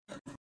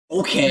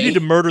 Okay. You need to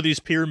murder these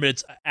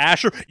pyramids.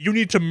 Asher, you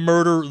need to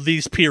murder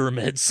these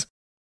pyramids.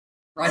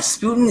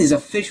 Rasputin is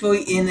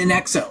officially in an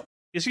exo.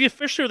 Is he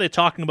officially, or are they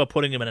talking about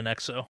putting him in an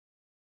exo?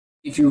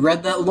 If you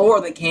read that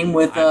lore that came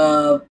with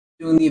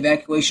doing the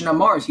evacuation on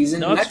Mars, he's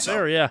in an that's exo.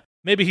 fair, yeah.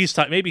 Maybe he's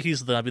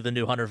the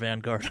new Hunter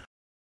Vanguard.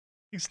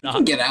 He's not. You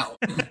can get out.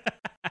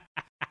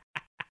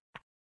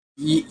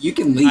 you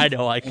can leave. I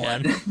know I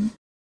can.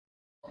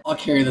 I'll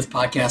carry this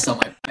podcast on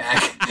my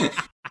back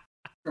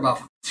for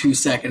about 2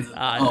 seconds.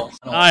 I don't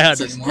I want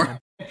this anymore.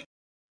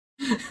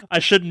 I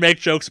shouldn't make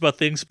jokes about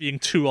things being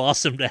too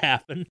awesome to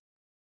happen.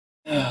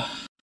 I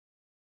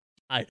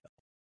know.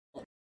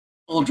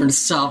 Aldrin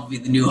Saab will be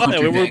the new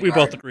Hunter Vanguard. We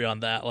both agree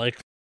on that. Like,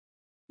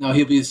 no,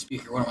 he'll be the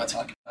speaker. What am I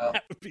talking about?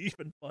 that would be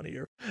even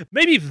funnier.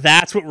 Maybe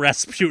that's what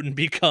Rasputin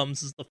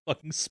becomes, is the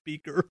fucking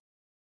speaker.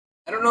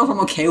 I don't know if I'm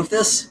okay with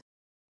this,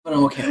 but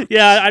I'm okay with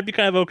Yeah, I'd be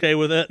kind of okay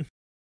with it.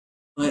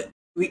 But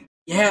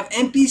you have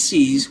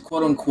NPCs,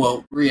 quote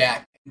unquote,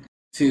 reacting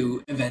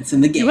to events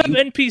in the game. You have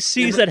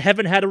NPCs that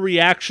haven't had a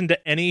reaction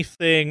to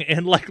anything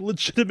in, like,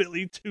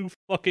 legitimately 2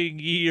 fucking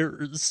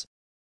years.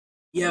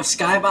 You have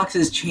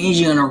skyboxes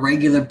changing on a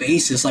regular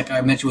basis, like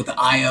I mentioned with the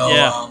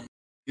IO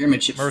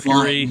pyramid ship Mercury,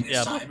 flying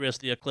this time. there's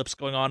the eclipse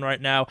going on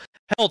right now.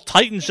 Hell,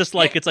 Titan's just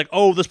like, it's like,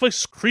 oh, this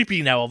place is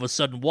creepy now all of a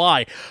sudden.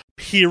 Why?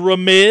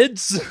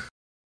 Pyramids?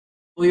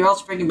 Well, you're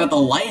also thinking about the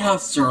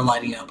lighthouses are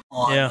lighting up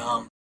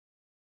on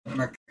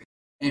Mercury.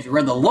 And if you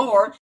read the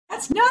lore,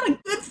 that's not a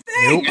good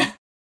thing. Nope.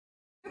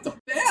 That's a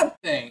bad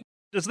thing.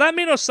 Does that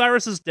mean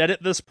Osiris is dead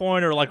at this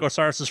point, or, like,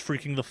 Osiris is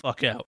freaking the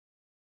fuck out?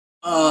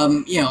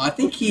 I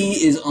think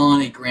he is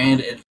on a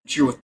grand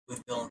adventure with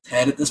Bill and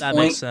Ted at this point.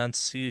 That makes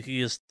sense.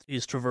 He's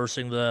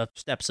traversing the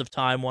steps of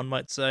time, one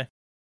might say.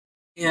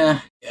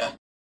 Yeah. I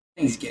think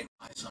he's getting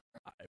by somewhere.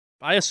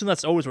 I assume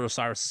that's always what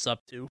Osiris is up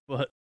to,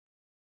 but...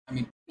 I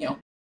mean,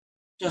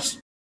 just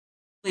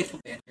playful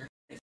banter.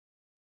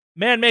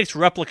 Man makes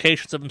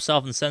replications of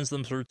himself and sends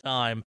them through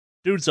time.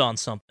 Dude's on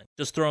something.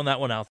 Just throwing that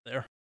one out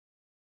there.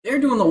 They're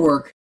doing the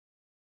work.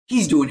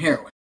 He's doing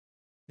heroin.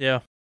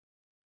 Yeah.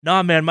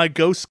 Nah, man, my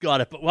ghost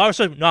got it. But I was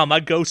like, nah, my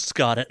ghost's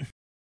got it.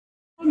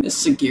 I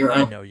miss Sagiro.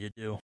 I know you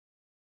do.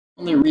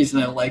 Only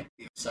reason I like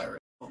the Osiris.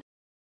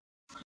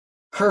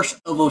 Curse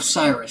of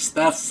Osiris.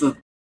 That's the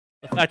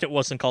fact it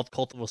wasn't called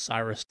Cult of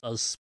Osiris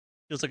feels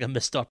like a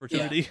missed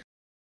opportunity.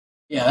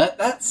 Yeah,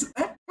 that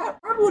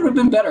probably would have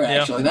been better,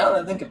 actually, now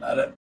that I think about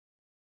it.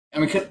 I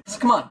mean,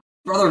 come on,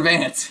 Brother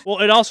Vance. Well,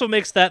 it also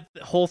makes that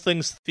whole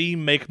thing's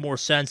theme make more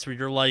sense, where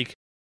you're like,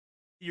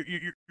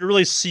 you're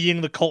really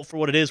seeing the cult for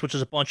what it is, which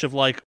is a bunch of,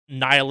 like,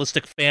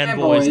 nihilistic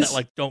fanboys that,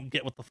 like, don't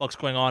get what the fuck's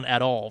going on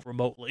at all,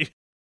 remotely.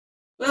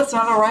 But that's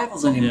not our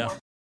rivals anymore. Yeah.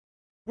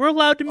 We're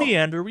allowed to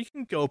meander. We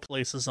can go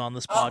places on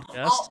this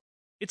podcast.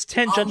 It's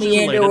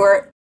tangentially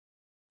related.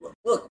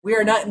 Look, we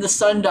are not in the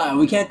sundial.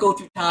 We can't go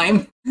through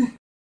time.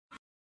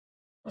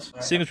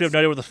 Seeing as we have no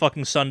idea where the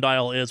fucking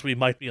sundial is, we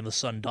might be in the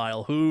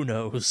sundial. Who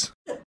knows?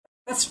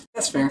 That's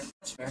fair.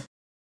 That's fair.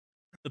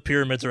 The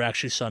pyramids are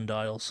actually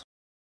sundials.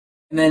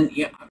 And then,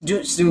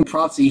 doing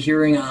prophecy,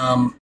 hearing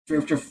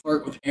Drifter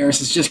flirt with Eris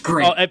is just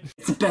great.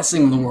 It's the best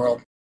thing in the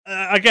world.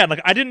 Again,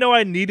 like, I didn't know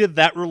I needed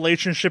that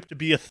relationship to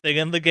be a thing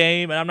in the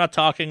game, and I'm not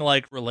talking,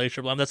 like,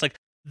 relationship. That's, like,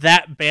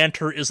 that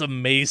banter is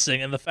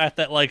amazing, and the fact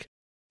that, like,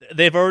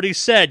 they've already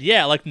said,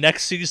 yeah, like,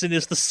 next season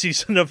is the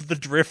season of the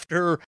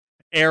Drifter,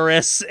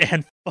 Eris,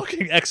 and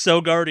fucking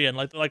Exo Guardian.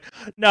 Like, they're like,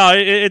 no,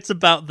 it's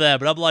about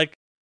them. And I'm like,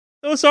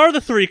 those are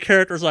the 3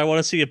 characters I want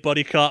to see a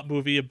buddy cop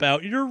movie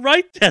about. You're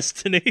right,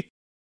 Destiny.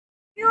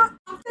 I'm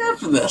down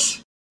for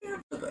this.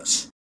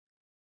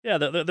 Yeah,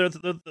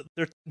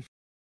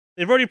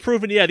 they've already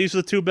proven, yeah, these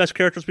are the 2 best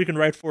characters we can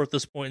write for at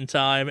this point in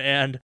time,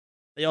 and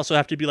they also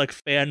have to be, like,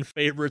 fan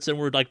favorites,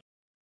 and I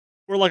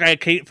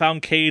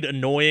found Cade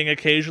annoying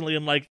occasionally,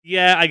 and, like,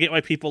 yeah, I get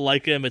why people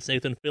like him, it's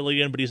Nathan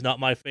Fillion, but he's not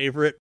my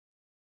favorite.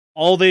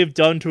 All they've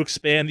done to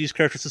expand these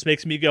characters just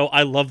makes me go,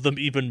 I love them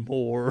even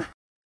more.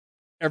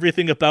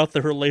 Everything about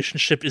their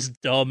relationship is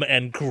dumb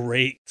and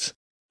great,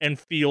 and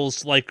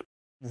feels, like,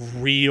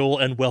 real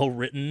and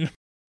well-written.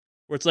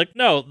 Where it's like,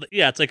 no,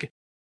 yeah, it's like,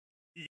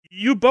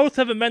 you both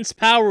have immense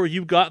power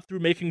you got through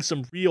making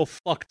some real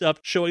fucked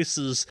up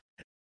choices,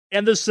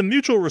 and there's some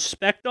mutual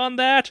respect on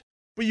that,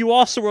 but you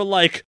also are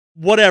like,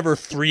 whatever,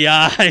 3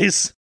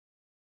 eyes.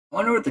 I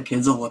wonder what the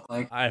kids will look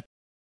like.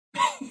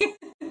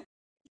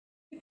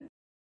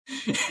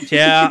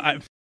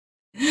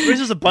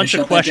 Raises a bunch of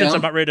shut that questions down?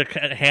 I'm not ready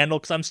to handle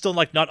because I'm still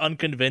like not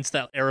unconvinced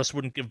that Eris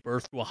wouldn't give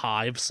birth to a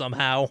hive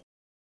somehow.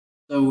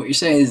 So what you're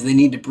saying is they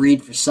need to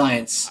breed for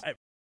science.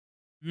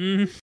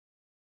 If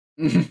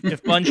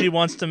Bungie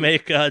wants to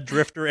make a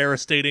Drifter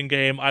Eris dating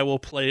game, I will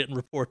play it and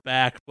report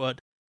back,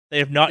 but they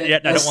have not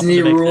yet. I don't want them Destiny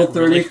to make Rule that,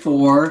 really.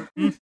 34.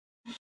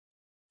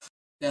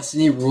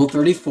 Destiny Rule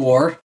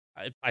 34.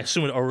 I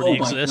assume it already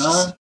exists.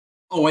 God.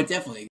 Oh, it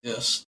definitely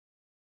exists.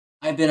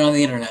 I've been on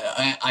the internet.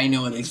 I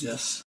know it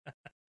exists.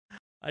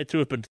 I too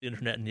have been to the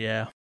internet, and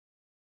yeah.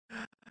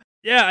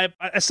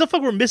 I still feel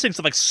like we're missing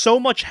stuff. Like, so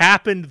much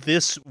happened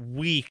this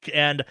week,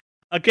 and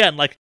again,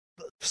 like,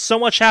 so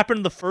much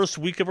happened the first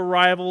week of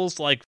Arrivals,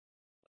 like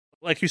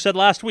you said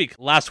last week.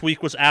 Last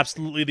week was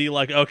absolutely the,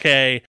 like,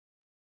 okay,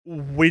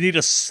 we need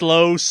to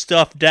slow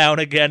stuff down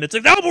again. It's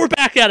like, no, we're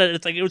back at it!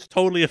 It's like, it was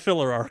totally a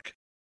filler arc.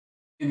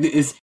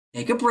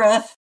 Take a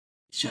breath.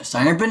 It's just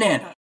Iron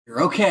Banana.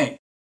 You're okay.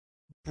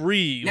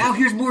 Breathe. Now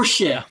here's more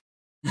shit.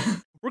 Yeah.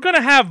 We're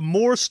gonna have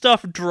more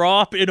stuff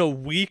drop in a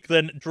week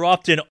than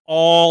dropped in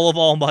all of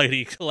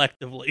Almighty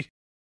collectively.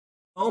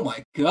 Oh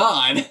my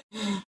god.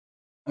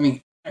 I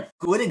mean, a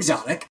good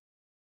exotic.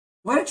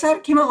 What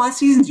exotic came out last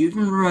season? Do you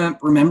even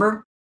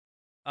remember?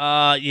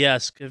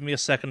 Yes. Give me a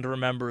second to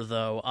remember,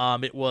 though.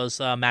 It was,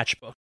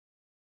 Matchbook.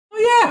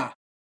 Oh yeah.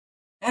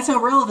 That's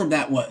how relevant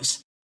that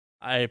was.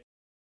 I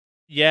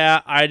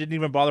didn't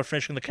even bother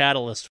finishing the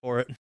catalyst for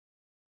it.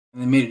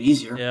 And they made it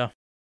easier. Yeah.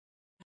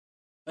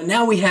 But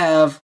now we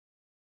have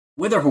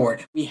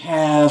Witherhoard. We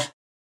have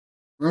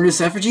Ruinous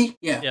Effigy?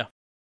 Yeah. Yeah.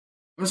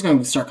 I'm just going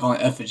to start calling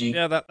it Effigy.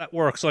 Yeah, that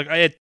works. Like,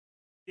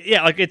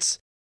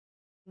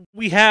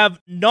 we have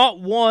not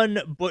one,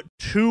 but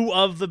two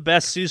of the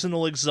best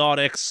seasonal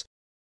exotics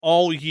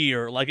all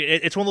year. Like,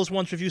 it's one of those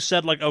ones where if you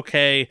said, like,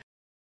 okay,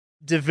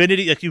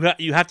 Divinity, like,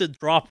 you have to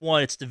drop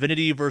one, it's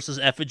Divinity versus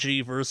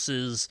Effigy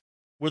versus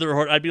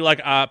Witherhoard, I'd be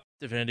like,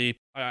 Divinity,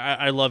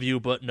 I love you,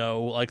 but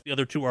no. Like, the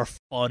other two are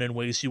fun in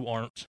ways you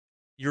aren't.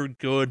 You're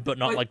good, but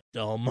not, like,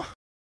 dumb.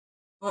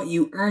 Well,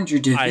 you earned your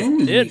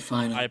Divinity, I did.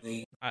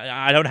 finally.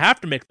 I don't have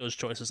to make those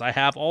choices. I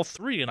have all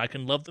three, and I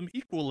can love them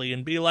equally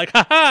and be like,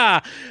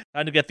 haha!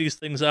 Time to get these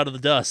things out of the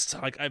dust.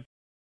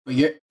 But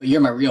you're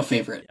my real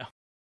favorite. Yeah.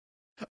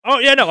 Oh,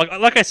 yeah, no,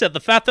 like I said,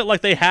 the fact that,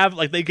 like,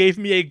 they gave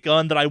me a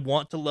gun that I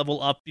want to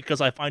level up because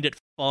I find it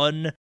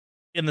fun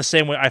in the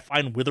same way I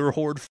find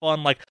Witherhoard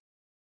fun. Like,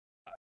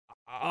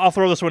 I'll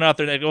throw this one out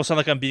there, and it will sound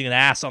like I'm being an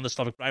ass on this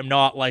topic, but I'm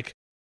not. Like,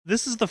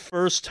 this is the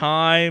first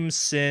time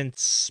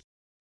since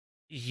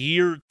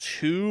year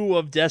 2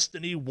 of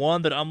Destiny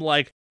 1 that I'm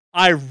like,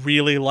 I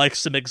really like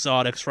some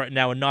exotics right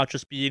now, and not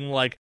just being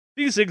like,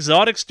 these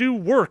exotics do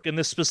work in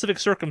this specific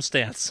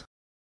circumstance.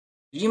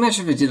 Did you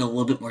imagine if it did a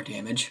little bit more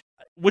damage?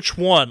 Which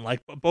one?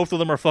 Like, both of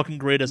them are fucking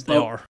great as they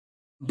are.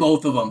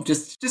 Both of them.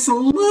 Just a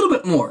little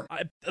bit more.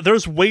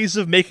 There's ways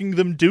of making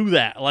them do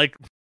that. Like,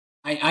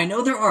 I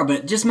know there are,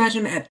 but just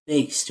imagine them at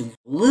base doing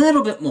a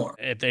little bit more.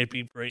 They'd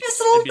be great. Just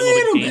a little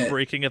bit.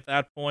 Game-breaking at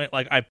that point.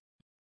 Like,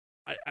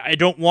 I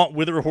don't want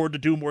Witherhoard to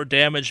do more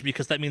damage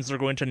because that means they're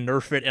going to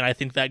nerf it, and I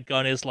think that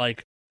gun is,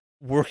 like,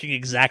 working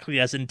exactly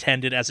as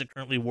intended as it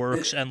currently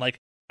works, and, like,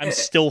 I'm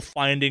still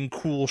finding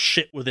cool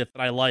shit with it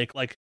that I like.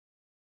 Like,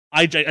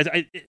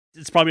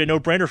 it's probably a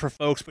no-brainer for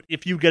folks, but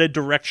if you get a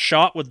direct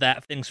shot with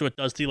that thing so it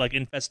does the, like,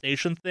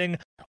 infestation thing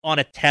on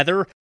a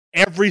tether,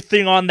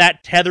 everything on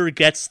that tether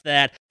gets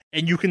that,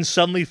 and you can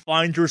suddenly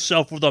find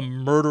yourself with a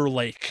murder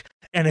lake.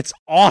 And it's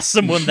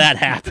awesome when that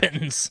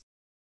happens.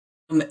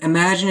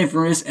 Imagine if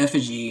Ruinous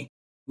Effigy,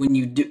 when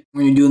you're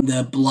doing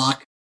the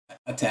block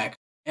attack,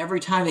 every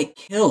time it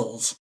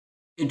kills,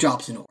 it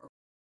drops an orb.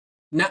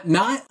 Not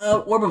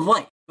Orb of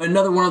Light, but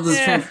another one of those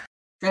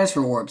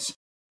transfer orbs.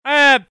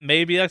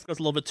 Maybe that goes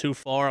a little bit too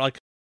far. Like,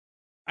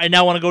 I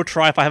now want to go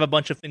try if I have a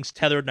bunch of things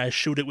tethered and I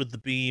shoot it with the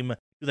beam,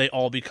 do they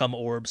all become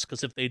orbs?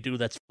 Because if they do,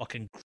 that's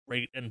fucking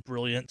great and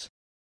brilliant.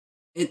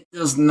 It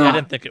does not. I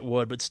didn't think it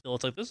would, but still,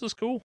 it's like, this is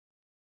cool.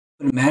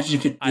 But imagine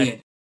if it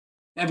did.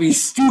 That'd be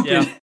stupid.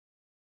 Yeah.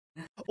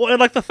 Well, and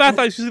like the fact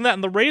that I was using that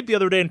in the raid the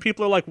other day, and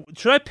people are like,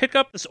 should I pick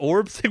up this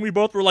orb thing? We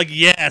both were like,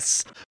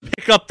 yes,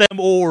 pick up them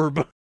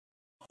orb.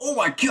 Oh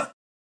my god.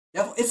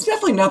 It's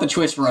definitely not the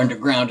choice for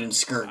Underground and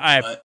Scourge,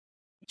 but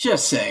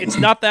just saying. It's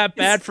not that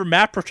bad for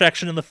map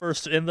protection in the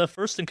first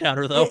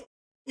encounter, though.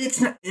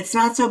 It's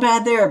not so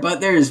bad there,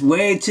 but there's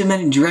way too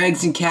many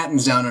drags and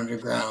captains down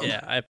Underground.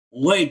 Yeah,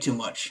 way too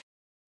much.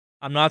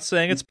 I'm not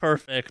saying it's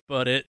perfect,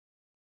 but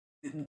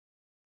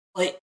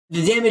like,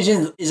 the damage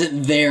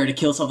isn't there to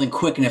kill something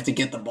quick enough to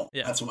get the ball.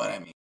 Yeah. That's what I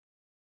mean.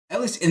 At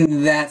least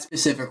in that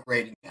specific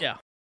rating. Yeah.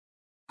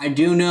 I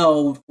do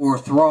know for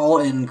Thrall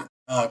and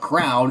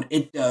Crown,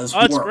 it does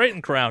work. It's great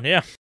in Crown,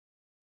 yeah.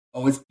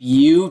 Oh, it's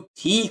beautiful.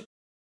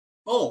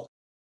 I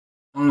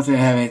don't know if they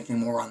have anything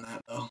more on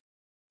that, though.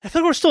 I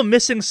think we're still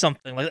missing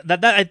something. Like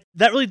that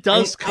really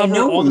does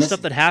cover all the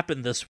stuff that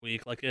happened this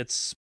week. Like,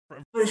 it's...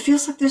 But it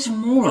feels like there's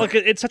more. Like,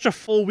 it's such a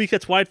full week,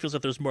 that's why it feels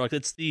like there's more.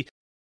 Like,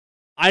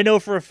 I know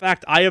for a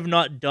fact I have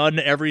not done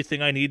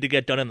everything I need to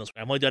get done in this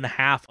way. I've only done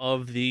half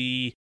of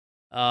the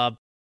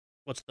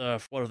what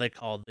are they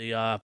called?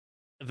 The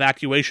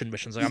evacuation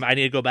missions. Like, I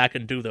need to go back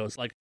and do those.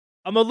 Like,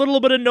 I'm a little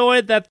bit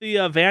annoyed that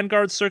the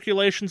Vanguard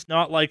circulation's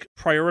not like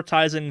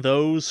prioritizing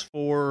those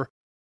for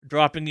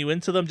dropping you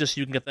into them, just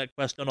so you can get that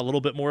quest done a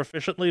little bit more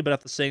efficiently. But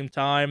at the same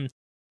time,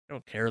 I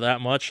don't care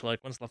that much. Like,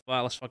 when's the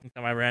last fucking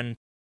time I ran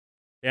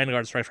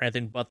Vanguard Strike for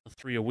anything but the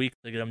 3 a week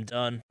to get them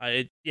done?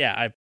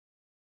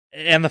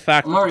 And the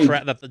fact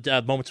that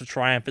the Moments of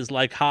Triumph is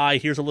like, hi,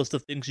 here's a list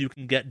of things you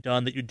can get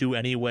done that you do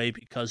anyway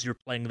because you're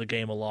playing the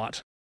game a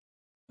lot.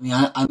 I mean,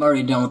 I'm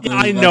already done with those.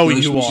 I know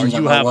you are.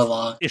 You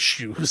have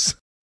issues.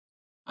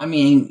 I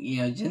mean,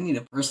 you didn't need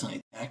to personally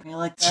attack me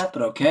like that,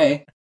 but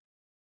okay.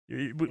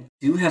 I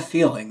do have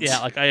feelings. Yeah,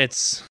 like,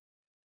 it's...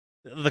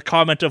 The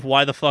comment of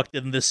why the fuck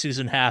didn't this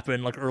season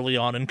happen, like, early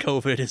on in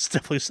COVID is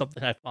definitely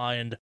something I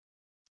find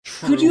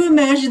true. Could you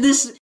imagine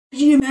this?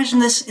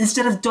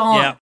 Instead of Dawn?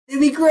 Yeah.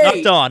 It'd be great.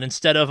 Not Dawn,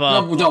 instead of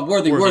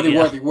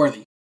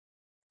Worthy.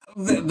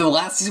 The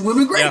last season would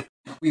be great. Yeah.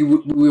 We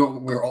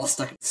were all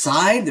stuck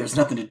inside. There was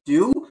nothing to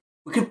do.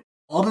 We could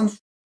all been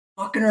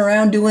fucking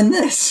around doing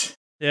this.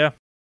 Yeah, it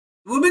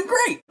would have been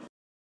great.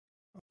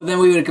 But then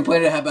we would have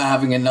complained about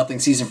having a nothing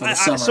season for the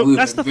summer. So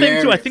that's the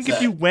thing too. I think if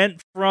you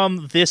went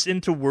from this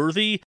into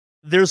Worthy,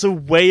 there's a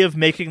way of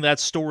making that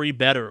story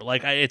better.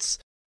 Like,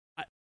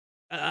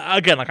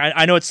 again, like,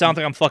 I know it sounds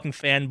like I'm fucking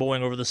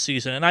fanboying over the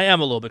season, and I am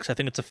a little bit, because I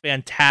think it's a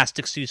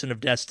fantastic season of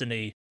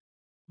Destiny.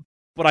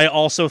 But I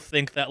also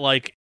think that,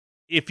 like,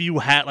 if you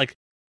had, like,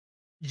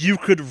 you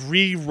could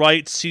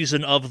rewrite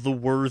Season of the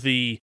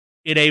Worthy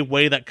in a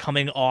way that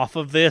coming off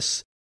of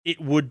this, it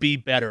would be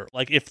better.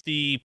 Like, if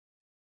the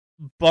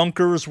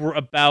bunkers were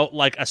about,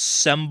 like,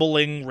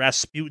 assembling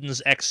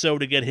Rasputin's Exo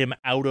to get him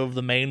out of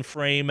the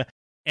mainframe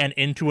and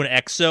into an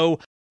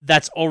Exo,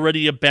 that's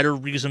already a better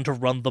reason to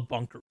run the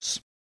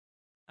bunkers.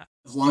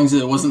 As long as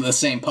it wasn't the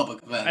same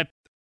public event.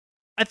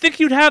 I think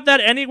you'd have that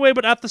anyway,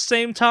 but at the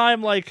same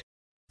time, like,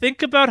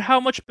 think about how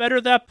much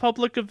better that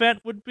public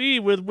event would be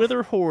with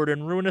Witherhoard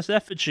and Ruinous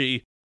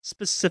Effigy.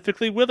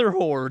 Specifically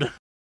Witherhoard.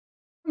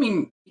 I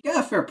mean, you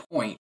got a fair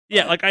point.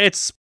 Yeah, like,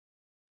 it's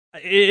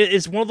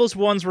one of those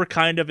ones where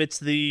kind of it's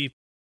the...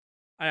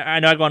 I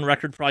know I go on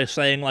record probably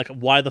saying, like,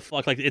 why the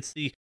fuck... Like, it's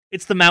the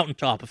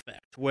Mountaintop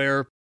effect,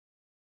 where...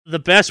 The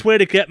best way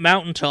to get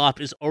Mountaintop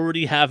is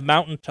already have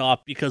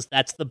Mountaintop, because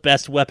that's the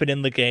best weapon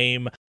in the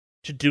game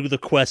to do the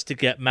quest to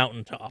get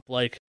Mountaintop.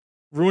 Like,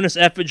 Ruinous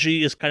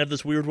Effigy is kind of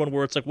this weird one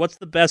where it's like, what's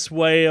the best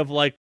way of,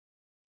 like...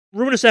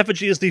 Ruinous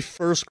Effigy is the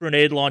first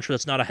grenade launcher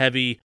that's not a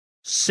heavy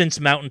since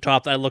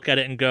Mountaintop that I look at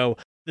it and go,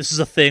 this is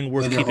a thing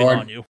worth keeping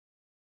on you.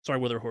 Sorry,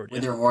 Witherhoard.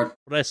 Witherhoard.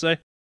 What did I say?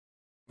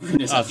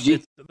 Ruinous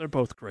Effigy. They're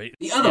both great.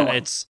 The other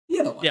one.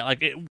 Yeah,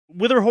 like,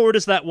 Witherhoard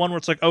is that one where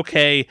it's like,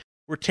 okay...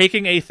 We're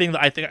taking a thing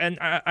that I think, and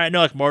I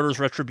know, like, Martyr's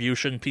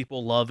Retribution,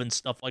 people love and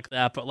stuff like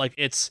that, but, like,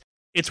 it's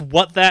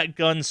what that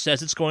gun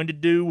says it's going to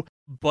do,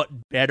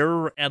 but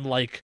better, and,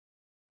 like,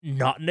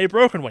 not in a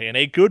broken way, in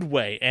a good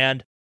way.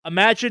 And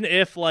imagine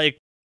if, like,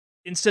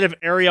 instead of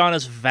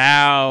Ariana's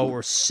Vow,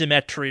 or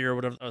Symmetry, or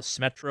whatever,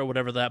 Symmetra,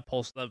 whatever that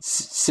pulse...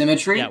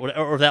 Symmetry? Yeah,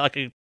 or that, like,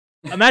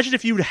 imagine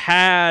if you'd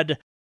had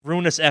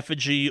Ruinous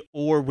Effigy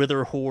or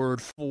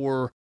Witherhoard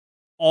for...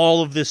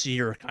 all of this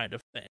year kind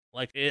of thing.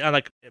 Like,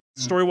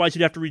 story-wise,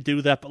 you'd have to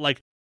redo that, but,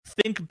 like,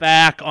 think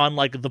back on,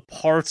 like, the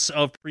parts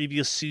of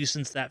previous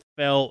seasons that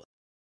felt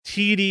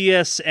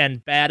tedious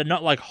and bad, and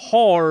not, like,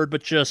 hard,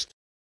 but just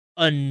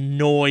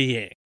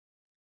annoying.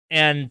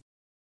 And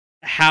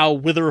how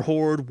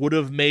Witherhoard would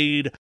have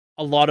made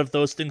a lot of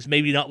those things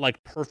maybe not,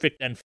 like,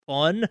 perfect and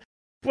fun,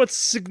 but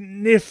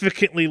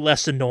significantly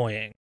less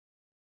annoying.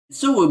 It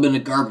still would have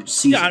been a garbage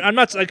season. Yeah, I'm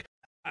not, like,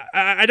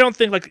 I don't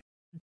think, like,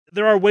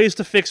 there are ways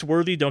to fix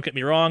Worthy, don't get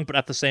me wrong, but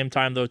at the same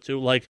time, though, too,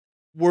 like,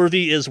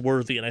 Worthy is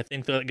Worthy, and I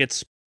think that it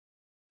gets,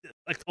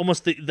 like,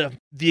 almost the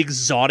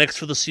exotics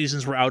for the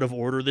seasons were out of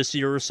order this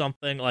year or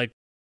something. Like,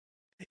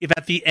 if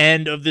at the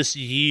end of this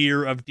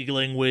year of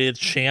dealing with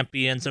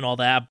champions and all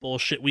that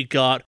bullshit, we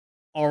got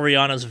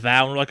Ariana's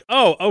Vow, and we're like,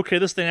 oh, okay,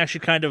 this thing actually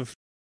kind of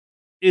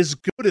is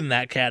good in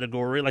that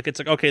category. Like, it's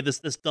like, okay,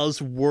 this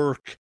does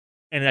work,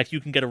 and, like,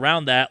 you can get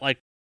around that, like,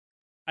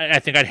 I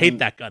think I'd hate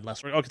that gun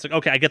less. It's like,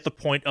 okay, I get the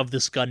point of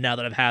this gun now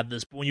that I've had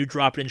this, but when you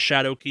drop it in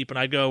Shadowkeep and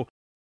I go,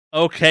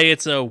 okay,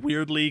 it's a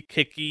weirdly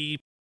kicky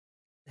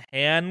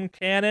hand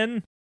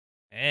cannon?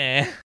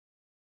 I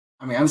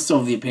mean, I'm still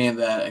of the opinion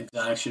that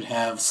Exotic should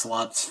have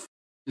slots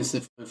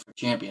specifically for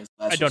champions.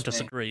 I don't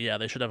disagree, yeah,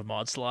 they should have a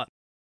mod slot.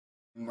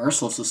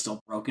 Merciless is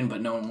still broken,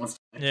 but no one wants to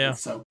fix it,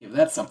 so give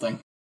that something.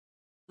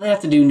 They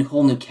have to do a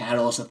whole new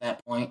catalyst at that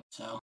point,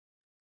 so...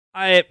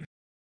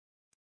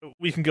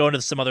 We can go into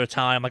this some other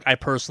time. Like, I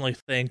personally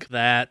think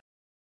that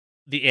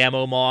the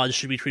ammo mods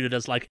should be treated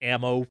as, like,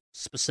 ammo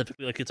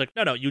specifically. Like, it's like,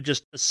 no, you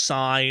just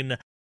assign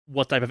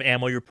what type of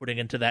ammo you're putting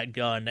into that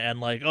gun. And,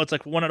 like, oh, it's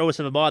like, why not always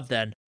have a mod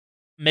then?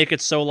 Make it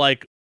so,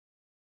 like,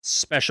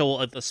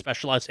 the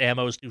specialized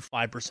ammos do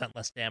 5%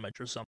 less damage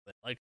or something.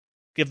 Like,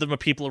 give them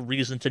people a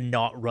reason to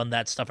not run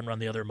that stuff and run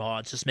the other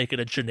mods. Just make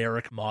it a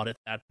generic mod at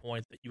that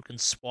point that you can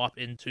swap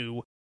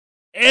into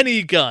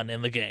any gun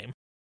in the game.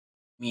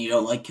 mean, you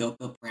don't like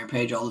Kyoko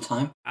Rampage all the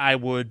time? I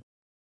would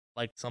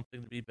like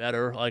something to be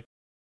better. Like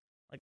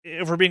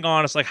if we're being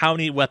honest, like how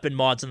many weapon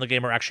mods in the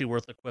game are actually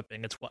worth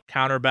equipping? It's what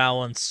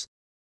Counterbalance,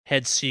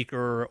 Head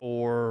Seeker,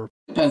 or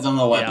Depends on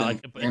the weapon.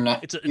 like, You're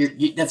not.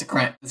 That's a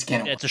crap. That's a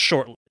can of it's a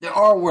short. There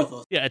are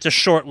worthless. Yeah, it's a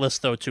short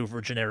list though too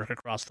for generic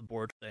across the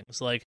board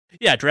things. Like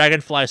yeah,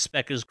 Dragonfly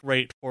spec is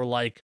great for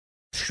like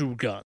 2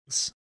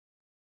 guns.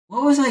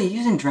 What was I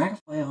using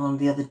Dragonfly on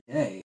the other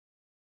day?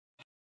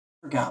 I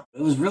forgot.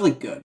 It was really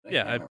good.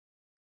 Yeah, it's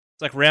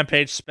like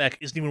Rampage spec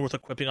isn't even worth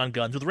equipping on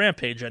guns with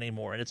Rampage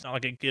anymore, and it's not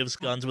like it gives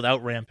guns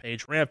without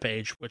Rampage.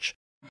 Which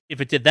if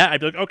it did that,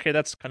 I'd be like, okay,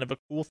 that's kind of a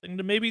cool thing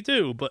to maybe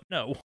do, but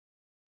no.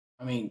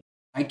 I mean,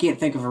 I can't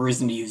think of a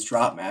reason to use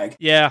Drop Mag.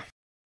 Yeah.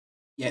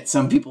 Yet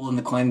some people in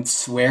the clan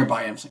swear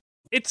by him.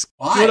 It's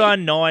why? Good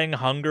on gnawing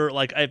hunger.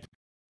 Like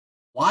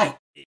why?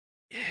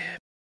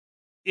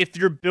 If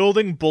you're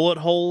building bullet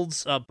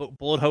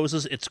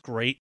hoses, it's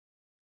great.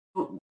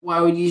 But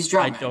why would you use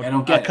Drop Mag? I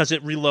don't get it. Because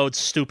it reloads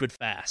stupid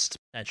fast,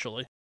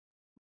 potentially.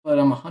 But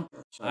I'm a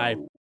hunter,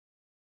 so...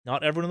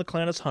 Not everyone in the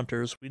clan is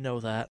hunters, we know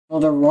that. Well,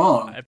 they're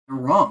wrong. They're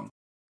wrong.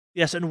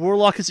 Yes, and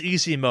Warlock is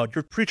easy mode.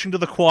 You're preaching to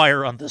the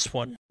choir on this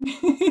one.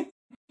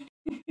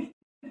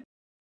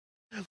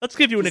 Let's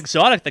give you an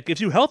exotic that gives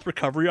you health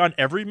recovery on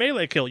every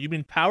melee kill. You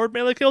mean powered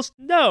melee kills?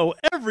 No,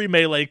 every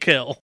melee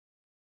kill.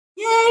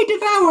 Yay,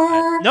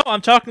 Devour! No,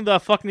 I'm talking the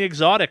fucking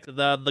exotic,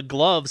 the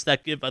gloves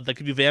that give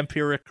you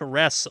vampiric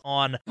caress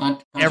on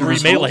every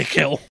melee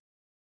kill.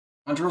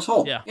 Hunter's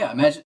Hold. Yeah. Yeah,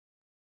 imagine.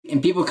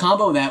 And people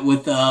combo that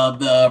with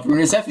the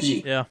Ruinous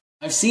Effigy. Yeah.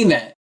 I've seen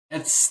that.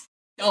 That's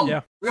dumb.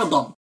 Yeah. Real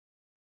dumb.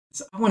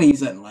 So I want to use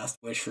that in Last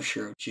Wish for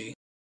sure, Chi.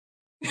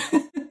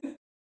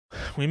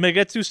 We may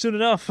get to soon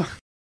enough.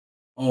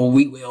 Oh,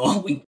 we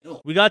will. We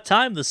will. We got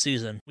time this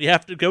season. We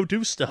have to go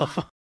do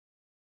stuff.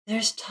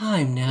 There's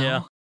time now.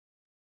 Yeah.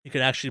 You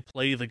can actually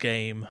play the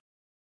game.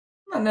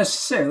 Not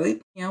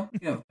necessarily. You know,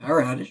 you have a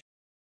power outage.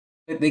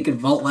 They could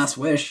vault Last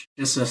Wish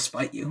just to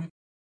spite you.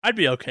 I'd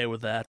be okay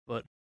with that,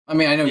 but... I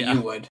mean, I know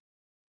you would.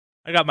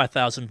 I got my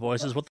 1,000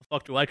 voices. What the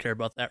fuck do I care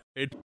about that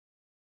raid?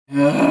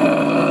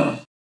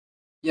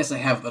 Yes, I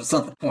have, but it's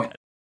not the point.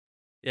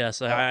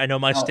 Yes, I know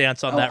my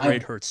stance on that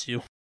raid hurts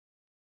you.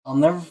 I'll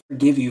never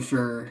forgive you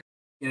for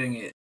getting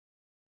it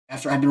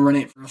after I've been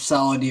running it for a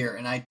solid year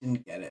and I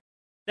didn't get it.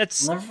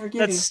 That's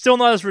still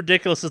not as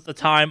ridiculous as the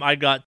time I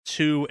got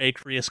 2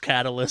 Acreus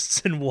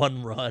Catalysts in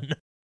one run.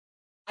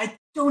 I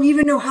don't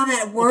even know how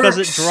that works. Because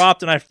it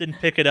dropped and I didn't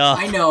pick it up.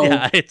 I know.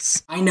 Yeah,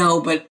 I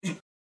know, but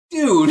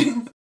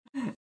dude,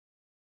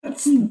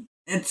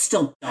 it's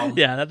still dumb.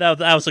 Yeah, that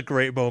was a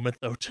great moment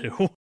though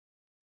too.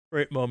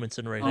 Great moments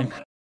in raiding.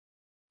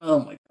 Oh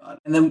my god!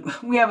 And then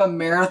we have a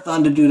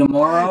marathon to do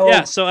tomorrow.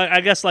 Yeah, so I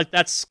guess like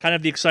that's kind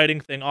of the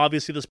exciting thing.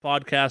 Obviously, this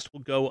podcast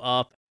will go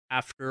up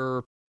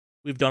after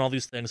we've done all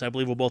these things. I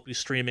believe we'll both be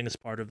streaming as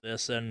part of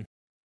this, and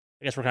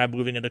I guess we're kind of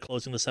moving into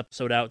closing this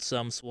episode out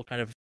some, so we'll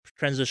kind of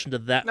transition to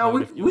that. No,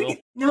 mode,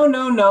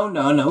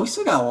 no. We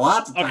still got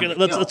lots of time. Okay,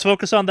 let's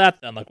focus on that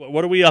then. Like,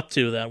 what are we up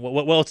to then?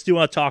 What else do you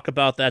want to talk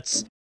about?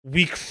 That's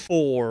week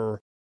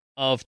 4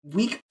 of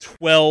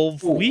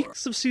 12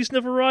 weeks of Season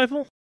of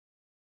Arrival.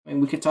 I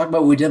mean, we could talk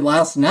about what we did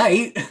last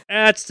night.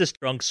 That's just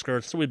drunk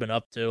skirts. That's what we've been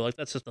up to. Like,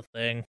 that's just a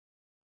thing.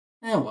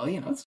 Yeah, well,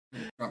 you know, it's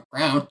drunk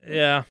crown.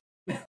 Yeah.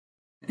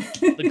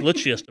 The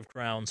glitchiest of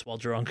crowns while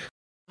drunk.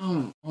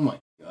 Oh my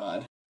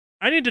god.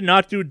 I need to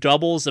not do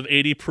doubles of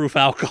 80 proof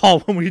alcohol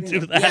when we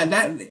do that.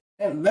 Yeah,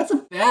 that's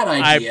a bad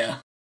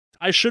idea.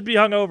 I should be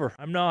hungover.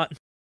 I'm not.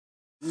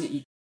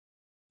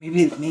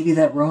 Maybe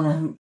that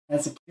Rona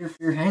has a cure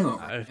for your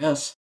hangover. I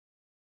guess.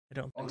 I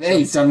don't think so.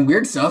 He's done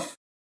weird stuff.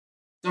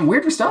 Some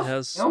weirder stuff.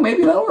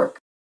 Maybe that'll work.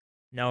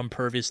 Now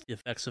impervious to the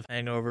effects of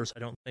hangovers.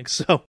 I don't think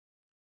so.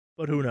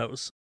 But who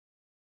knows?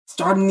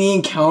 Starting the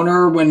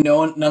encounter when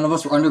none of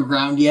us were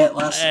underground yet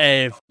last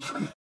night.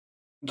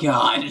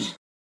 God.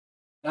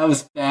 That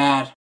was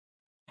bad.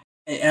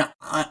 And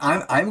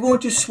I'm going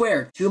to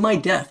swear to my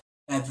death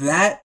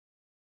that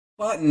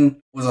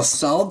button was a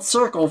solid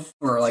circle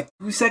for like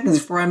 2 seconds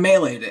before I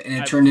meleeed it, and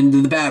it turned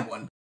into the bad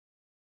one.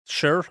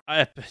 Sure.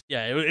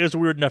 It was a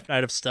weird enough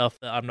night of stuff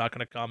that I'm not going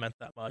to comment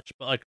that much.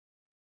 But like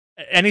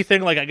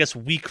anything like I guess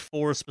week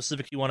 4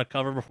 specific you want to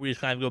cover before we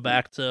kind of go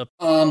back to.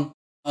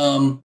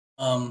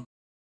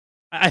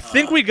 I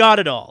think we got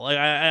it all. Like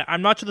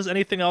I'm not sure there's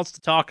anything else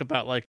to talk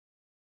about. Like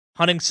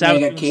hunting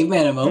savages. I got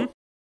caveman emote.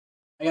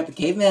 I got the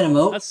caveman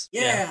emote.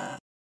 Yeah.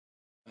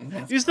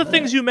 These are the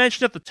things you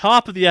mentioned at the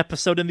top of the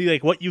episode in the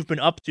like what you've been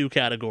up to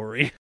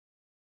category.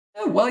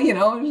 Yeah, well, you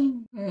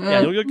know.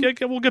 Yeah,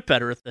 we'll get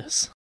better at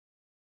this.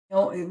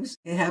 No, it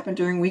happened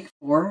during week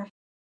 4.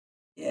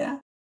 Yeah.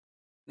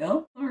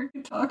 No? Alright,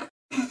 good talk.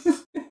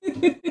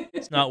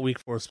 It's not week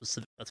 4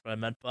 specific, that's what I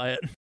meant by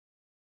it.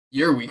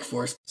 You're week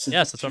 4 specific.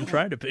 Yes, that's what I'm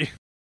trying to be.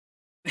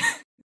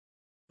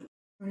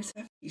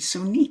 He's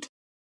so neat.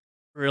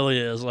 It really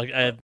is. Like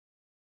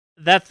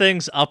that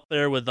thing's up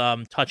there with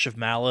Touch of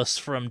Malice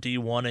from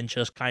D1 and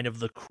just kind of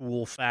the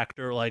cool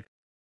factor. Like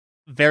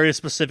very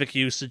specific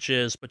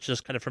usages, but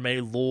just kind of from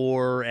a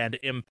lore and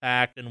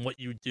impact and what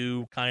you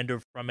do kind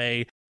of from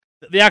a...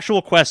 The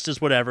actual quest is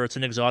whatever, it's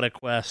an exotic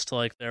quest,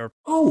 like they're...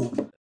 Oh,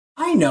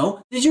 I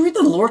know. Did you read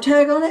the lore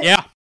tag on it?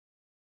 Yeah.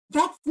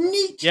 That's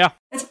neat. Yeah.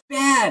 That's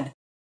bad.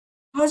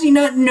 How does he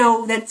not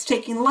know that's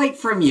taking light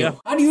from you? Yeah.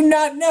 How do you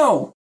not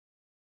know?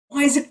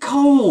 Why is it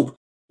cold?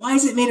 Why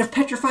is it made of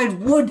petrified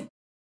wood?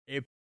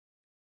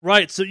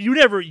 Right, so you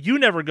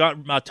never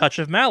got Touch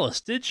of Malice,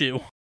 did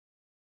you?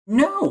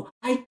 No,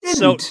 I didn't.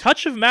 So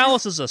Touch of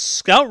Malice is a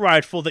scout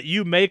rifle that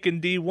you make in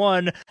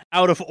D1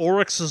 out of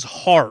Oryx's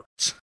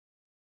heart.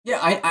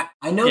 Yeah,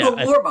 I know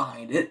the lore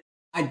behind it.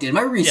 I did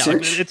my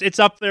research. Yeah, like, it's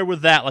up there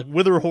with that. Like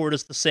Witherhoard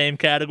is the same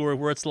category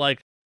where it's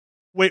like,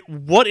 wait,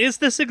 what is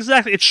this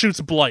exactly? It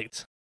shoots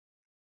blight.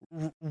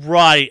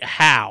 Right,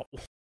 how?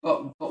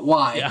 But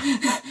why?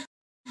 Yeah.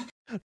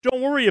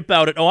 Don't worry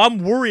about it. Oh, I'm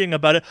worrying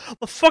about it.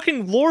 The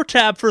fucking lore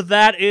tab for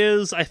that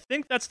is, I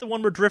think that's the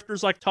one where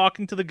Drifter's like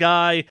talking to the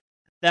guy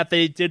that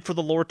they did for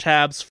the lore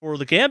tabs for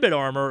the Gambit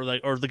armor,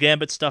 like, or the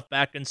Gambit stuff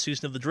back in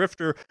Season of the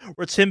Drifter,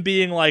 where it's him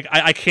being like,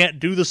 I can't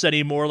do this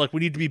anymore, like,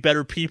 we need to be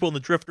better people, and the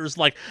Drifter's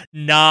like,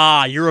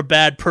 nah, you're a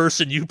bad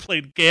person, you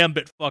played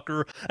Gambit,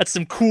 fucker. That's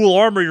some cool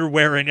armor you're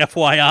wearing,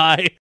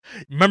 FYI.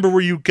 Remember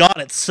where you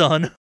got it,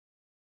 son.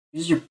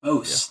 Use your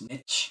bow,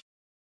 snitch.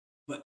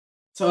 But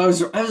so I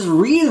was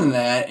reading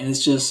that, and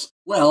it's just,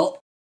 well,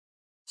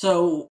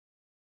 so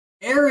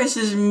Eris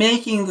is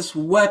making this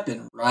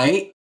weapon,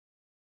 right?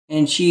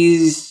 And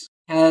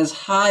has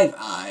hive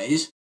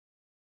eyes,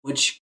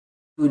 which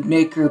would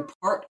make her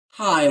part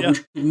hive,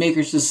 which could make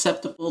her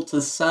susceptible to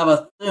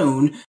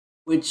Savathun,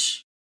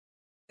 which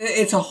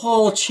it's a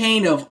whole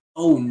chain of,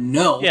 oh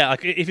no. Yeah,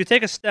 like, if you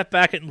take a step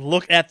back and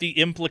look at the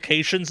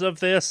implications of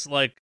this,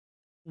 like,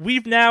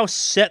 we've now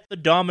set the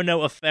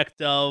domino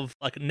effect of,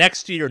 like,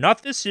 next year,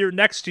 not this year,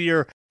 next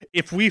year,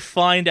 if we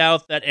find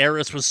out that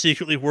Eris was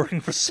secretly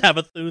working for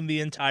Savathun the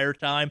entire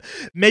time,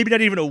 maybe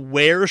not even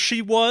aware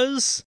she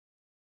was,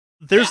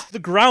 there's the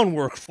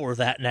groundwork for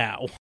that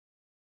now.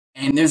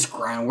 And there's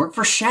groundwork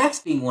for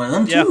Shaxx being one of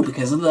them, too,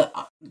 because of the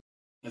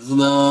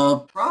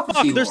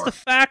prophecy lore. There's the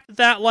fact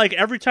that, like,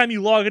 every time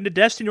you log into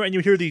Destiny and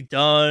you hear the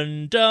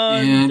dun,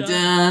 dun,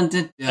 dun,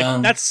 dun,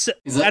 dun. Like, that's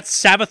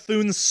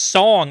Savathun's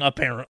song,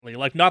 apparently.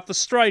 Like, not the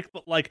strike,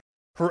 but, like,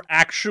 her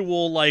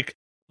actual, like,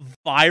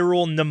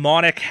 viral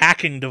mnemonic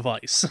hacking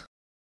device.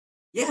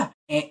 Yeah,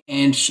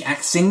 and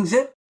Shaxx sings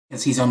it,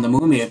 because he's on the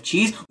moon made of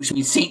cheese, which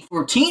means Saint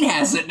 14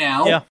 has it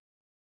now. Yeah.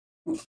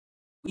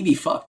 We be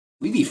fucked.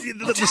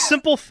 The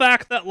simple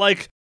fact that,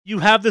 like, you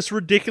have this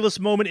ridiculous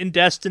moment in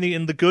Destiny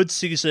in the good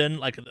season,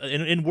 like,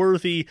 in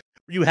Worthy,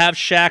 where you have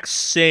Shaxx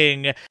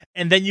sing,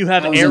 and then you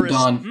have Eris...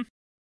 That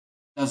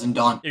was in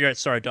Dawn. You're right,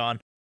 sorry, Dawn.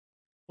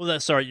 Well,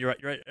 sorry, you're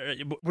right.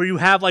 Where you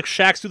have, like,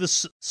 Shaxx do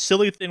this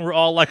silly thing where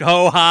all, like,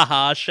 oh,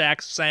 haha,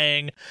 Shaxx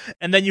sang,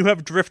 and then you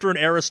have Drifter and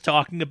Eris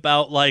talking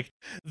about, like,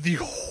 the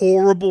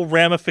horrible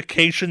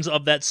ramifications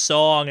of that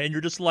song, and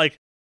you're just like,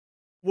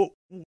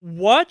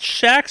 what?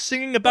 Shaxx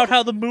singing about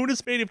how the moon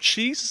is made of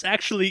cheese is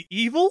actually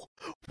evil?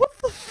 What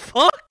the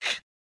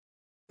fuck?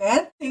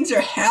 Bad things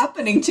are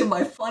happening to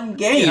my fun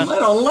game. Yeah. I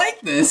don't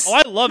like this. Oh,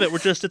 I love it.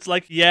 It's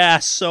like, yeah,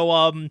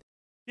 so,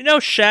 you know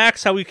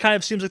Shaxx, how he kind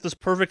of seems like this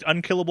perfect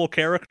unkillable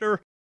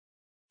character?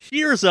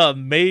 Here's a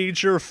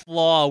major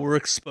flaw we're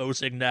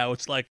exposing now.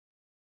 It's like,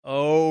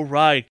 oh,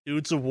 right,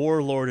 dude's a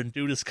warlord, and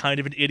dude is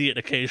kind of an idiot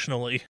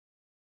occasionally.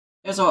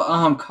 There's a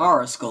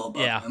Ahamkara skull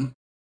above him.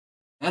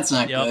 That's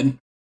not good.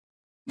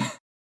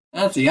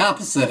 That's the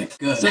opposite of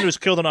good. Someone who's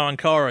killed an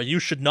Ahamkara, you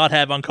should not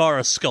have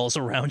Ahamkara skulls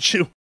around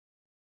you.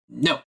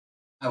 No,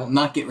 I will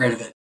not get rid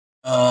of it.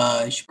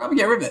 You should probably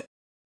get rid of it.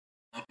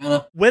 Not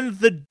gonna. When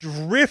the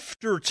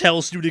Drifter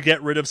tells you to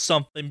get rid of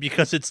something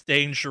because it's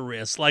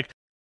dangerous, like,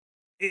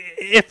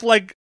 if,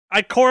 like,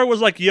 Ikora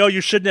was like, yo, you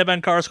shouldn't have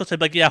Ahamkara skulls, I'd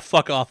be like, yeah,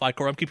 fuck off,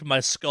 Ikora, I'm keeping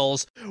my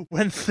skulls.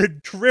 When the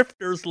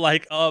Drifter's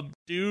like,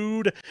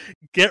 dude,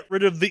 get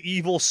rid of the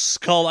evil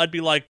skull, I'd be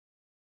like,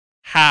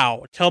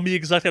 how? Tell me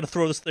exactly how to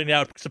throw this thing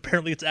out, because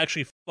apparently it's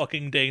actually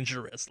fucking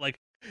dangerous. Like,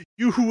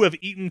 you who have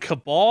eaten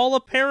Cabal,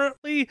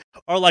 apparently,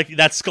 are like,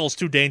 that skull's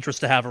too dangerous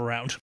to have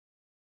around.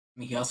 I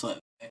mean, he also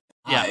had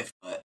Hive,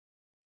 but,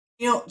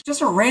 you know,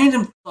 just a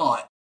random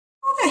thought.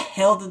 How the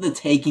hell did the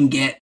Taken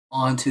get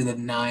onto the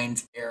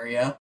Nines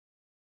area?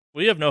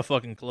 We have no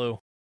fucking clue.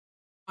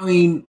 I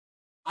mean,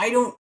 I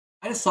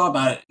just thought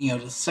about it, you know,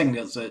 just a second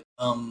ago, so,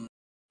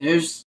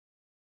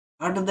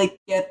 how did they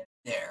get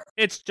there?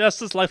 It's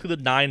just as likely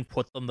the 9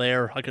 put them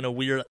there, like in a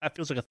weird... That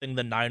feels like a thing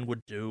the 9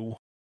 would do.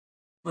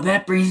 Well,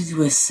 that brings me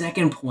to a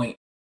second point.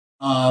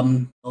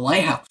 The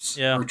lighthouse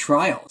or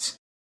trials.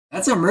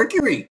 That's a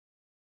Mercury.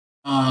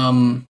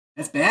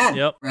 That's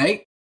bad,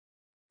 right?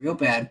 Real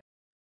bad.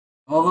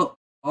 All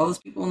those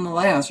people in the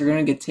lighthouse are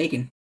gonna get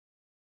taken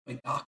by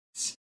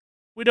doctors.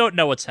 We don't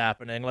know what's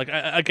happening. Like,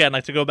 again,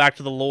 like, to go back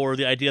to the lore,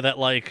 the idea that,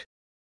 like,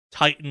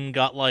 Titan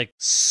got, like,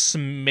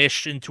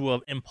 smished into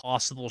an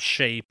impossible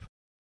shape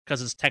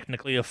because it's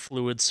technically a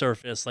fluid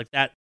surface, like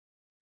that,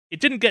 it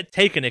didn't get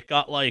taken, it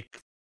got, like,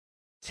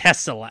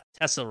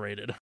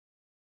 tessellated.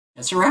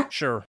 Tesseract?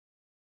 Sure.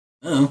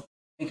 Oh,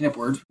 making up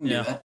words. We can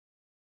Yeah. do that.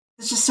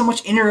 There's just so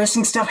much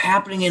interesting stuff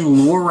happening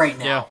in lore right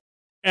now. Yeah.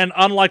 And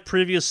unlike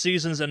previous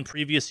seasons and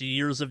previous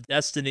years of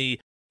Destiny,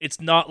 it's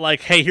not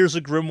like, hey, here's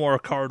a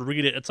Grimoire card,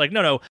 read it. It's like,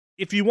 no.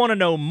 If you want to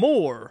know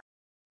more,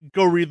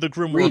 go read the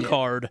Grimoire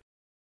card.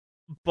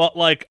 But,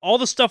 like, all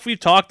the stuff we've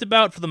talked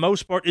about, for the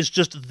most part, is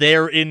just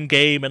there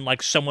in-game, and,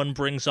 like, someone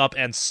brings up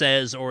and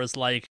says, or is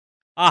like,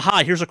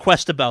 aha, here's a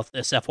quest about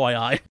this,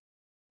 FYI.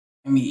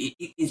 I mean,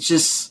 it's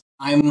just,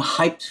 I'm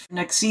hyped for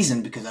next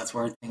season, because that's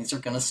where things are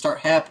going to start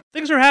happening.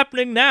 Things are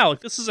happening now.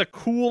 Like, this is a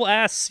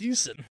cool-ass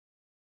season.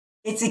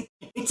 It's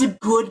a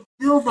good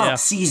build-up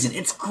season.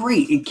 It's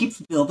great. It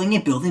keeps building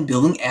and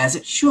building as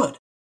it should.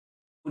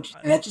 And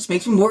that just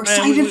makes me more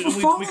excited for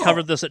fall. We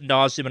covered this at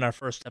nauseum in our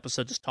first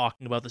episode, just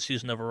talking about the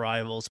season of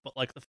Arrivals, but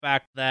like the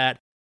fact that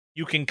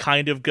you can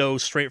kind of go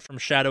straight from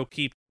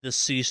Shadowkeep this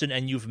season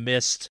and you've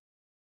missed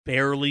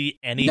barely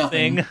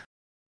anything. Nothing.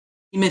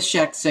 You missed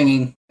Shaq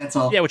singing, that's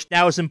all. Yeah, which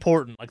now is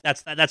important. Like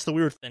that's the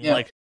weird thing. Yeah.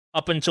 Like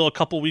up until a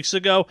couple weeks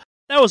ago,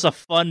 that was a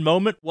fun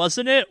moment,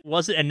 wasn't it?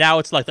 And now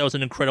it's like that was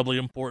an incredibly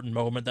important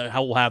moment that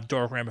will have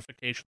dark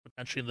ramifications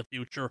potentially in the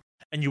future,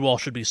 and you all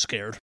should be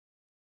scared.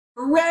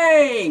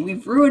 Hooray!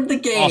 We've ruined the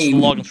game! Also, the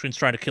login screen's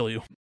trying to kill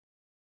you.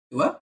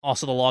 What?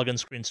 Also, the login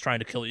screen's trying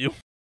to kill you.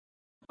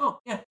 Oh,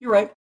 yeah, you're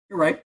right.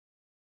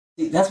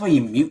 See, that's why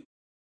you mute.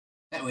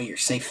 That way you're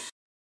safe.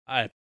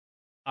 I,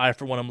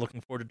 for one, am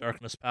looking forward to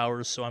Darkness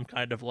Powers, so I'm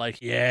kind of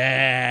like,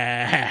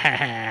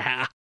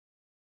 yeah!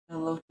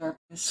 Hello,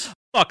 Darkness.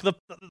 Fuck,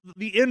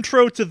 the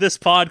intro to this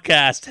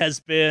podcast has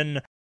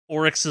been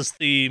Oryx's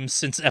theme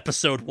since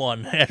episode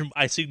 1, and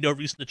I see no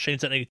reason to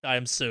change that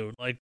anytime soon.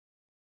 Like,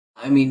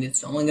 I mean,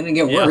 it's only going to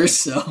get worse,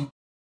 so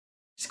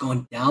it's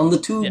going down the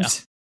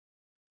tubes.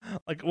 Yeah.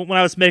 Like, when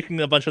I was making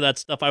a bunch of that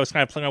stuff, I was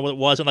kind of playing around with what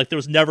it was, and like there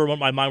was never one in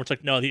my mind where it's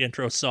like, no, the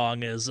intro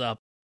song is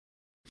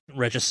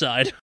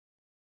Regicide.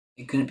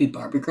 It couldn't be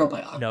Barbie Girl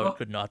by Aqua? No, it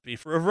could not be,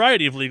 for a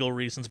variety of legal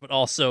reasons, but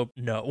also,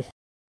 no.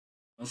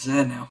 What's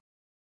that now?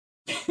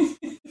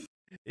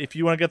 If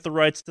you want to get the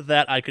rights to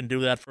that, I can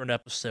do that for an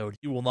episode.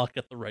 You will not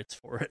get the rights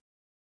for it.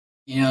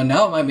 You know,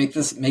 now it might make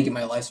it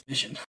my life's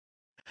mission.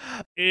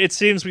 It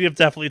seems we have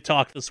definitely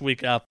talked this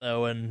week out,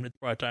 though, and it's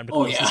probably time to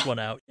close this one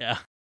out. Yeah.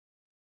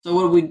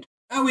 So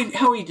how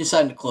are we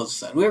deciding to close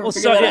this out? We ever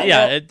figure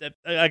that out?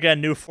 Again,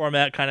 new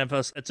format, kind of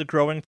it's a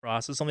growing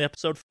process. Only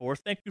episode 4.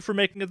 Thank you for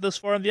making it this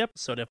far in the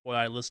episode,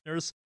 FYI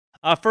listeners.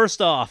 First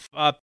off,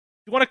 if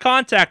you want to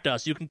contact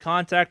us, you can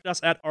contact us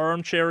at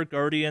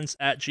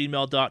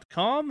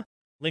armchairguardians@gmail.com.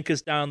 Link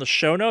is down in the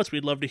show notes.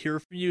 We'd love to hear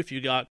from you if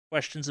you got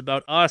questions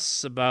about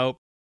us, about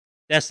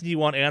Destiny you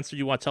want answered,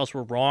 you want to tell us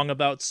we're wrong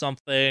about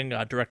something,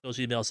 direct those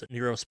emails at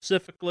Nero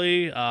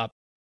specifically.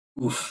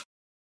 Oof.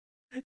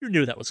 You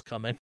knew that was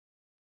coming.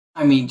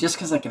 I mean, just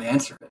because I can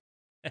answer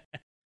it.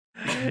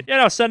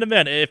 Send them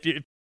in. If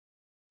you're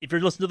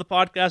listening to the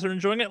podcast and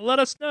enjoying it, let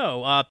us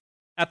know.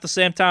 At the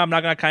same time, I'm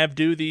not going to kind of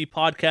do the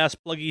podcast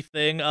pluggy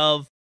thing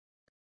of,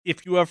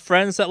 if you have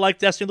friends that like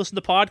Destiny and listen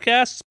to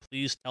podcasts,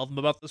 please tell them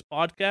about this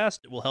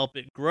podcast. It will help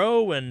it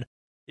grow, and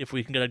if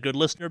we can get a good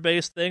listener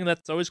base thing,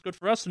 that's always good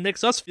for us and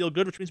makes us feel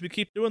good, which means we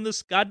keep doing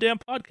this goddamn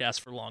podcast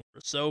for longer.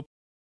 So,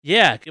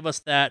 yeah, give us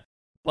that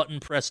button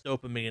press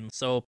dopamine.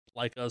 So,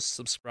 like us,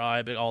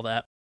 subscribe, all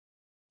that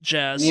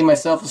jazz. Need my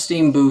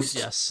self-esteem boost.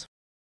 Yes.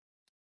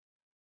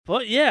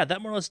 But yeah,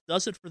 that more or less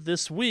does it for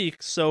this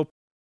week. So,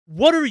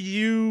 what are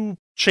you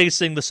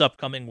chasing this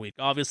upcoming week?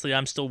 Obviously,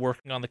 I'm still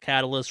working on the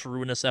Catalyst for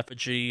Ruinous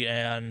Effigy,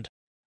 and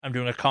I'm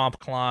doing a comp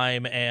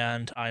climb,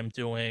 and I'm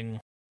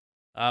doing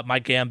my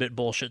Gambit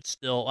bullshit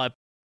still.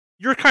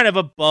 You're kind of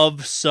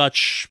above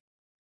such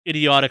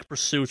idiotic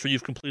pursuits where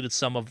you've completed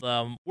some of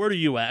them. Where are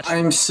you at?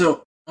 I'm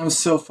so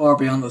far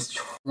beyond those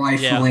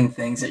trifling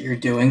things that you're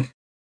doing.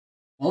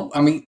 Well,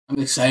 I mean, I'm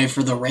excited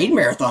for the raid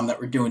marathon that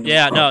we're doing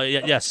tomorrow.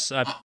 Yes.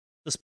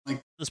 This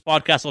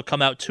podcast will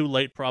come out too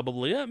late,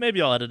 probably. Yeah,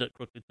 maybe I'll edit it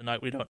quickly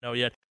tonight. We don't know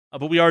yet.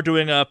 But we are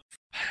doing at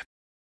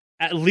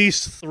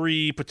least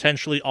 3,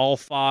 potentially all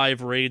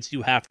 5 raids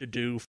you have to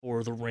do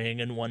for the ring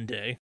in one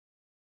day.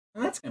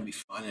 Well, that's going to be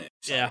fun and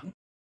Yeah. exciting.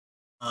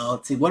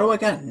 Let's see, what do I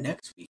got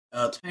next week?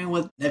 Depending on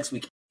what next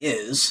week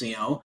is,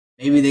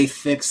 maybe they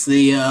fix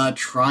the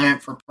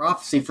Triumph for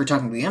Prophecy for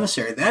talking to the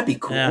Emissary. That'd be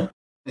cool. Yeah.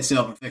 They still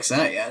haven't fixed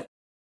that yet.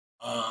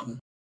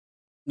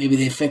 Maybe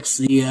they fix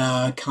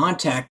the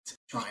Contact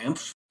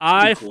Triumph.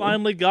 I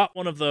finally got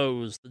one of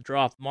those. The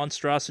drop.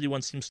 Monstrosity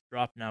one seems to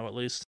drop now, at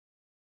least.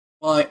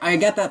 Well, I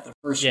got that the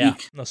first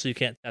week. No, so you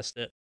can't test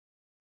it.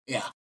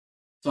 Yeah.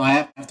 So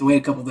I have to wait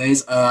a couple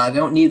days. I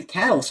don't need the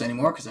Catalyst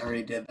anymore because I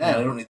already did that.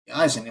 I don't need the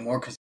Eyes anymore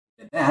because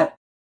I did that.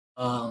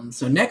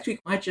 So next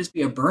week might just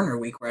be a burner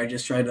week where I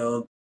just try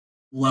to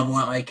level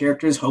out my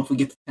characters, hopefully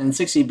get to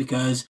 1060,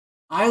 because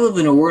I live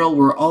in a world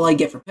where all I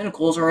get for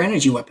pinnacles are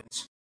energy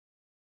weapons.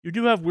 You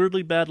do have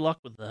weirdly bad luck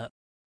with that.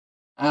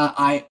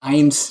 I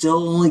am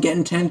still only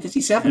getting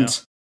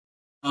 1057s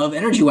of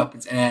energy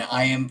weapons, and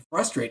I am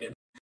frustrated.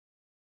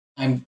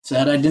 I'm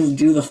sad I didn't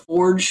do the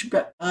Forge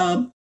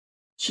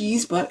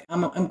cheese, but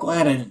I'm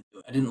glad I didn't do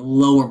do. I didn't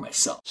lower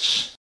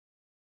myself.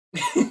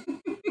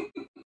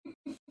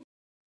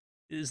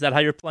 Is that how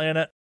you're playing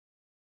it?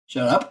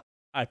 Shut up.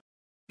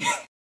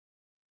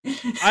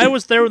 I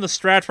was there when the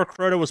strat for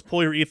Crota was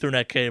pull your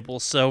Ethernet cable,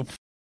 so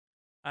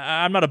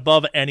I'm not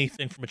above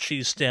anything from a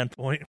cheese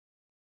standpoint.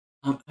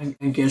 I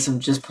guess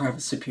I'm just part of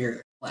a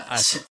superior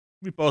class.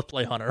 We both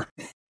play Hunter.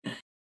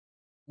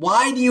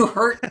 Why do you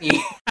hurt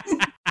me?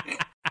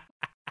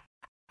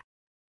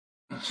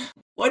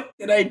 What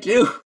did I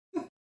do?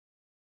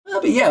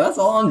 But yeah, that's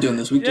all I'm doing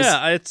this week.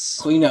 Yeah, it's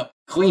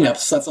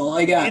cleanups. That's all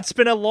I got. It's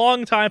been a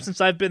long time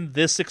since I've been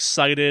this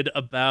excited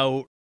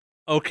about,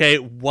 okay,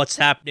 what's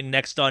happening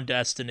next on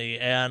Destiny,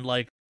 and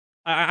like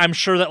I'm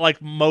sure that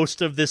like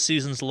most of this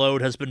season's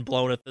load has been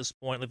blown at this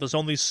point. Like there's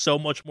only so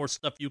much more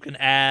stuff you can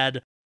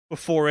add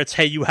before it's,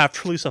 hey, you have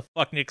to release a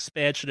fucking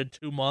expansion in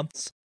 2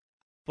 months.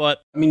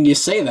 But I mean, you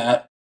say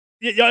that.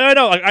 Yeah, I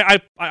know.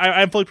 Like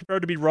I'm fully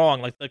prepared to be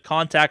wrong. Like the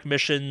contact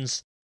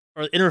missions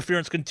or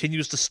interference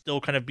continues to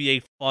still kind of be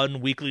a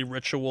fun weekly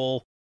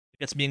ritual. It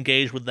gets me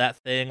engaged with that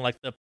thing. Like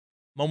the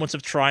moments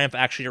of triumph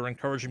actually are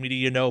encouraging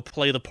me to,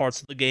 play the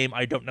parts of the game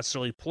I don't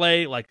necessarily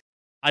play. Like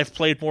I've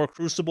played more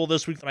Crucible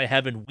this week than I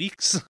have in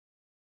weeks.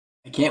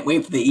 I can't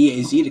wait for the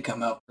EAZ to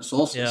come out for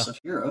Solstice of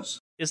Heroes.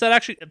 Is that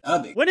actually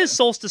when is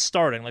Solstice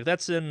starting? Like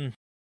that's in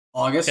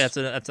August.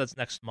 Okay, that's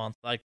next month.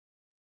 Like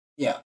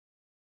yeah.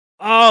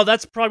 Oh,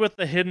 that's probably with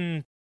the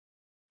hidden.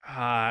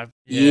 Yeah.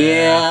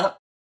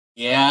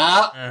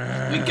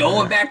 We're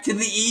going back to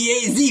the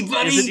EAZ,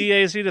 buddy. Is it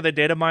EAZ? Did they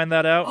data mine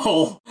that out?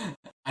 Oh,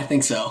 I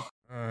think so.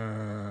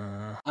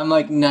 I'm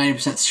like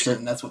 90%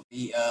 certain that's what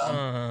the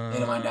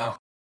data mined out.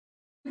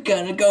 We're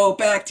gonna go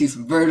back to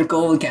some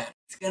vertical encounters.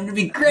 It's gonna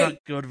be great. Not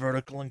good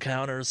vertical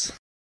encounters.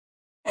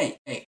 Hey.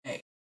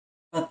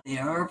 But they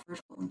are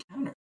vertical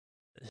encounters.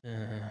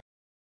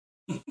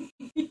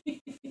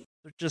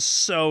 They're just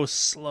so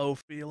slow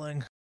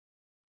feeling.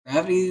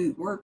 Gravity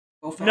work.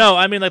 Go fast. No,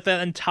 I mean like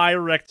that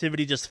entire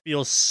activity just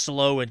feels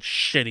slow and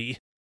shitty.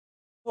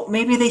 Well,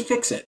 maybe they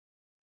fix it.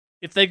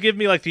 If they give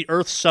me like the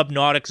Earth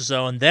Subnautic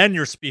Zone, then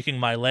you're speaking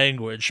my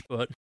language,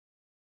 but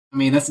I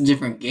mean that's a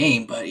different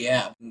game, but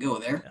yeah, we can go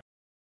there.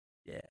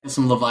 Yeah. Get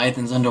some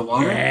Leviathans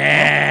underwater.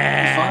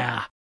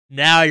 Yeah.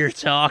 Now you're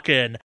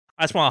talking.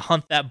 I just want to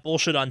hunt that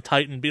bullshit on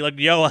Titan and be like,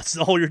 yo, that's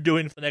all you're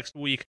doing for the next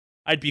week.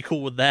 I'd be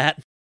cool with that.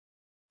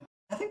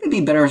 I think they'd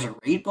be better as a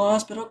raid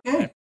boss, but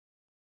okay.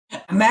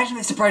 Imagine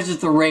they surprise us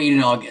with the raid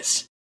in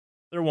August.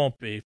 There won't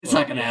be. It's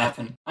not going to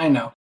happen. I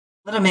know.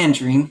 Let a man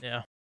dream.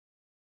 Yeah.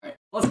 All right,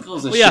 let's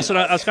close this. Well, yeah, so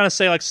I was going to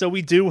say, like, so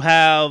we do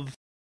have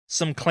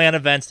some clan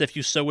events that if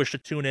you so wish to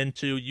tune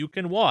into, you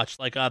can watch.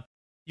 Like,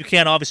 you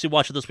can't obviously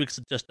watch it this week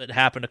because it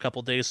happened a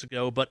couple days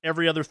ago, but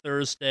every other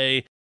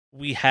Thursday,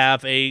 we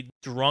have a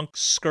drunk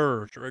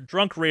scourge or a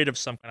drunk raid of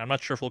some kind. I'm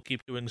not sure if we'll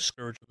keep doing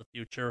scourge in the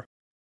future,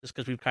 just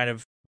because we've kind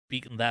of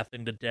beaten that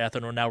thing to death,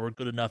 and now we're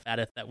good enough at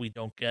it that we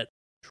don't get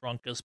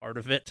drunk as part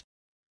of it.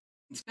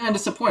 It's kind of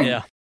disappointing.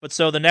 Yeah, but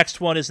so the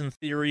next one is in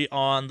theory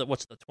on the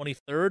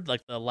 23rd,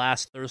 like the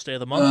last Thursday of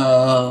the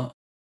month.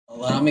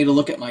 Allow me to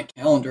look at my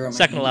calendar.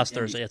 Second to last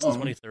Thursday. It's the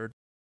 23rd.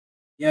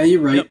 Yeah,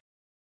 you're right. Yep.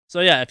 So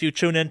yeah, if you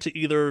tune into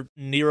either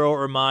Nero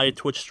or my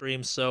Twitch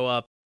stream,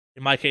 so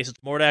in my case it's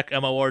Mordak,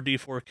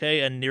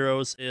 MORD4K, and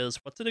Nero's is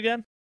what's it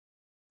again?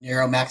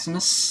 Nero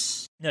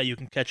Maximus. Yeah, you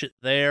can catch it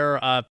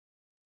there.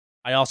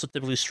 I also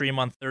typically stream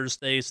on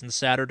Thursdays and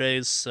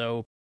Saturdays,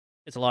 so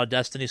it's a lot of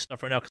Destiny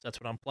stuff right now because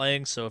that's what I'm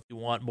playing. So if you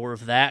want more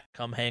of that,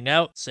 come hang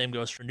out. Same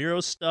goes for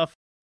Nero's stuff.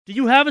 Do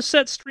you have a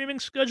set streaming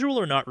schedule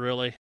or not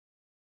really?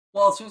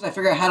 Well, as soon as I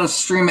figure out how to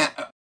stream it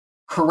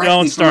correctly,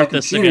 don't start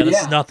this computer, again.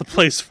 This is not the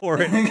place for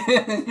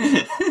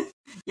it.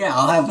 Yeah,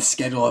 I'll have a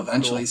schedule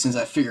eventually since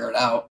I figure it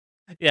out.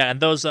 Yeah, and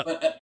those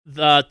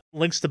the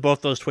links to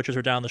both those Twitches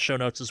are down in the show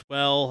notes as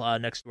well,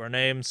 next to our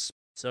names.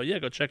 So yeah,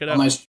 go check it out.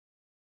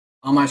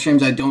 On my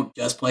streams, I don't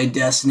just play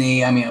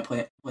Destiny. I mean, I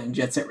play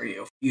Jet Set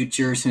Radio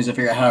Future. As soon as I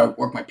figure out how to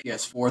work my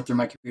PS4 through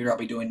my computer, I'll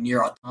be doing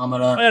Nier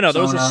Automata. Oh, yeah, no,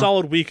 there was a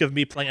solid week of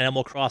me playing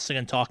Animal Crossing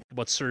and talking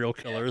about serial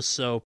killers,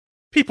 so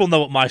people know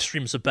what my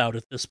stream's about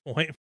at this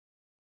point.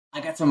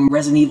 I got some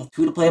Resident Evil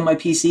 2 to play on my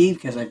PC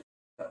because I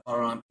bought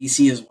it on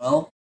PC as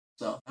well.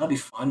 So that'll be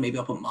fun. Maybe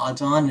I'll put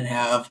mods on and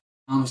have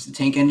the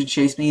tank engine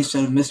chase me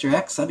instead of Mr.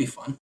 X. That'd be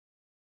fun.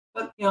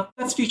 But,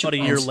 that's future About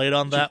plans. a year late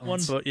on that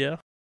plans. one, but yeah.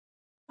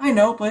 I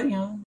know, but,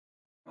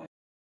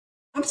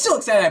 I'm still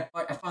excited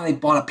I finally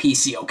bought a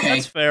PC, okay?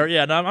 That's fair.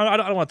 Yeah, no, I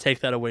don't want to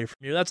take that away from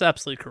you. That's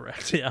absolutely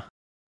correct, yeah.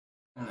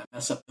 I'm going to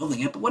mess up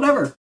building it, but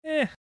whatever.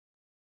 I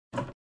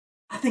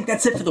think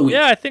that's it for the week.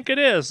 Yeah, I think it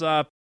is.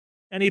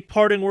 Any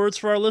parting words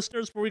for our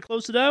listeners before we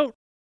close it out?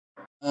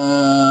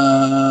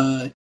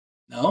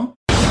 No.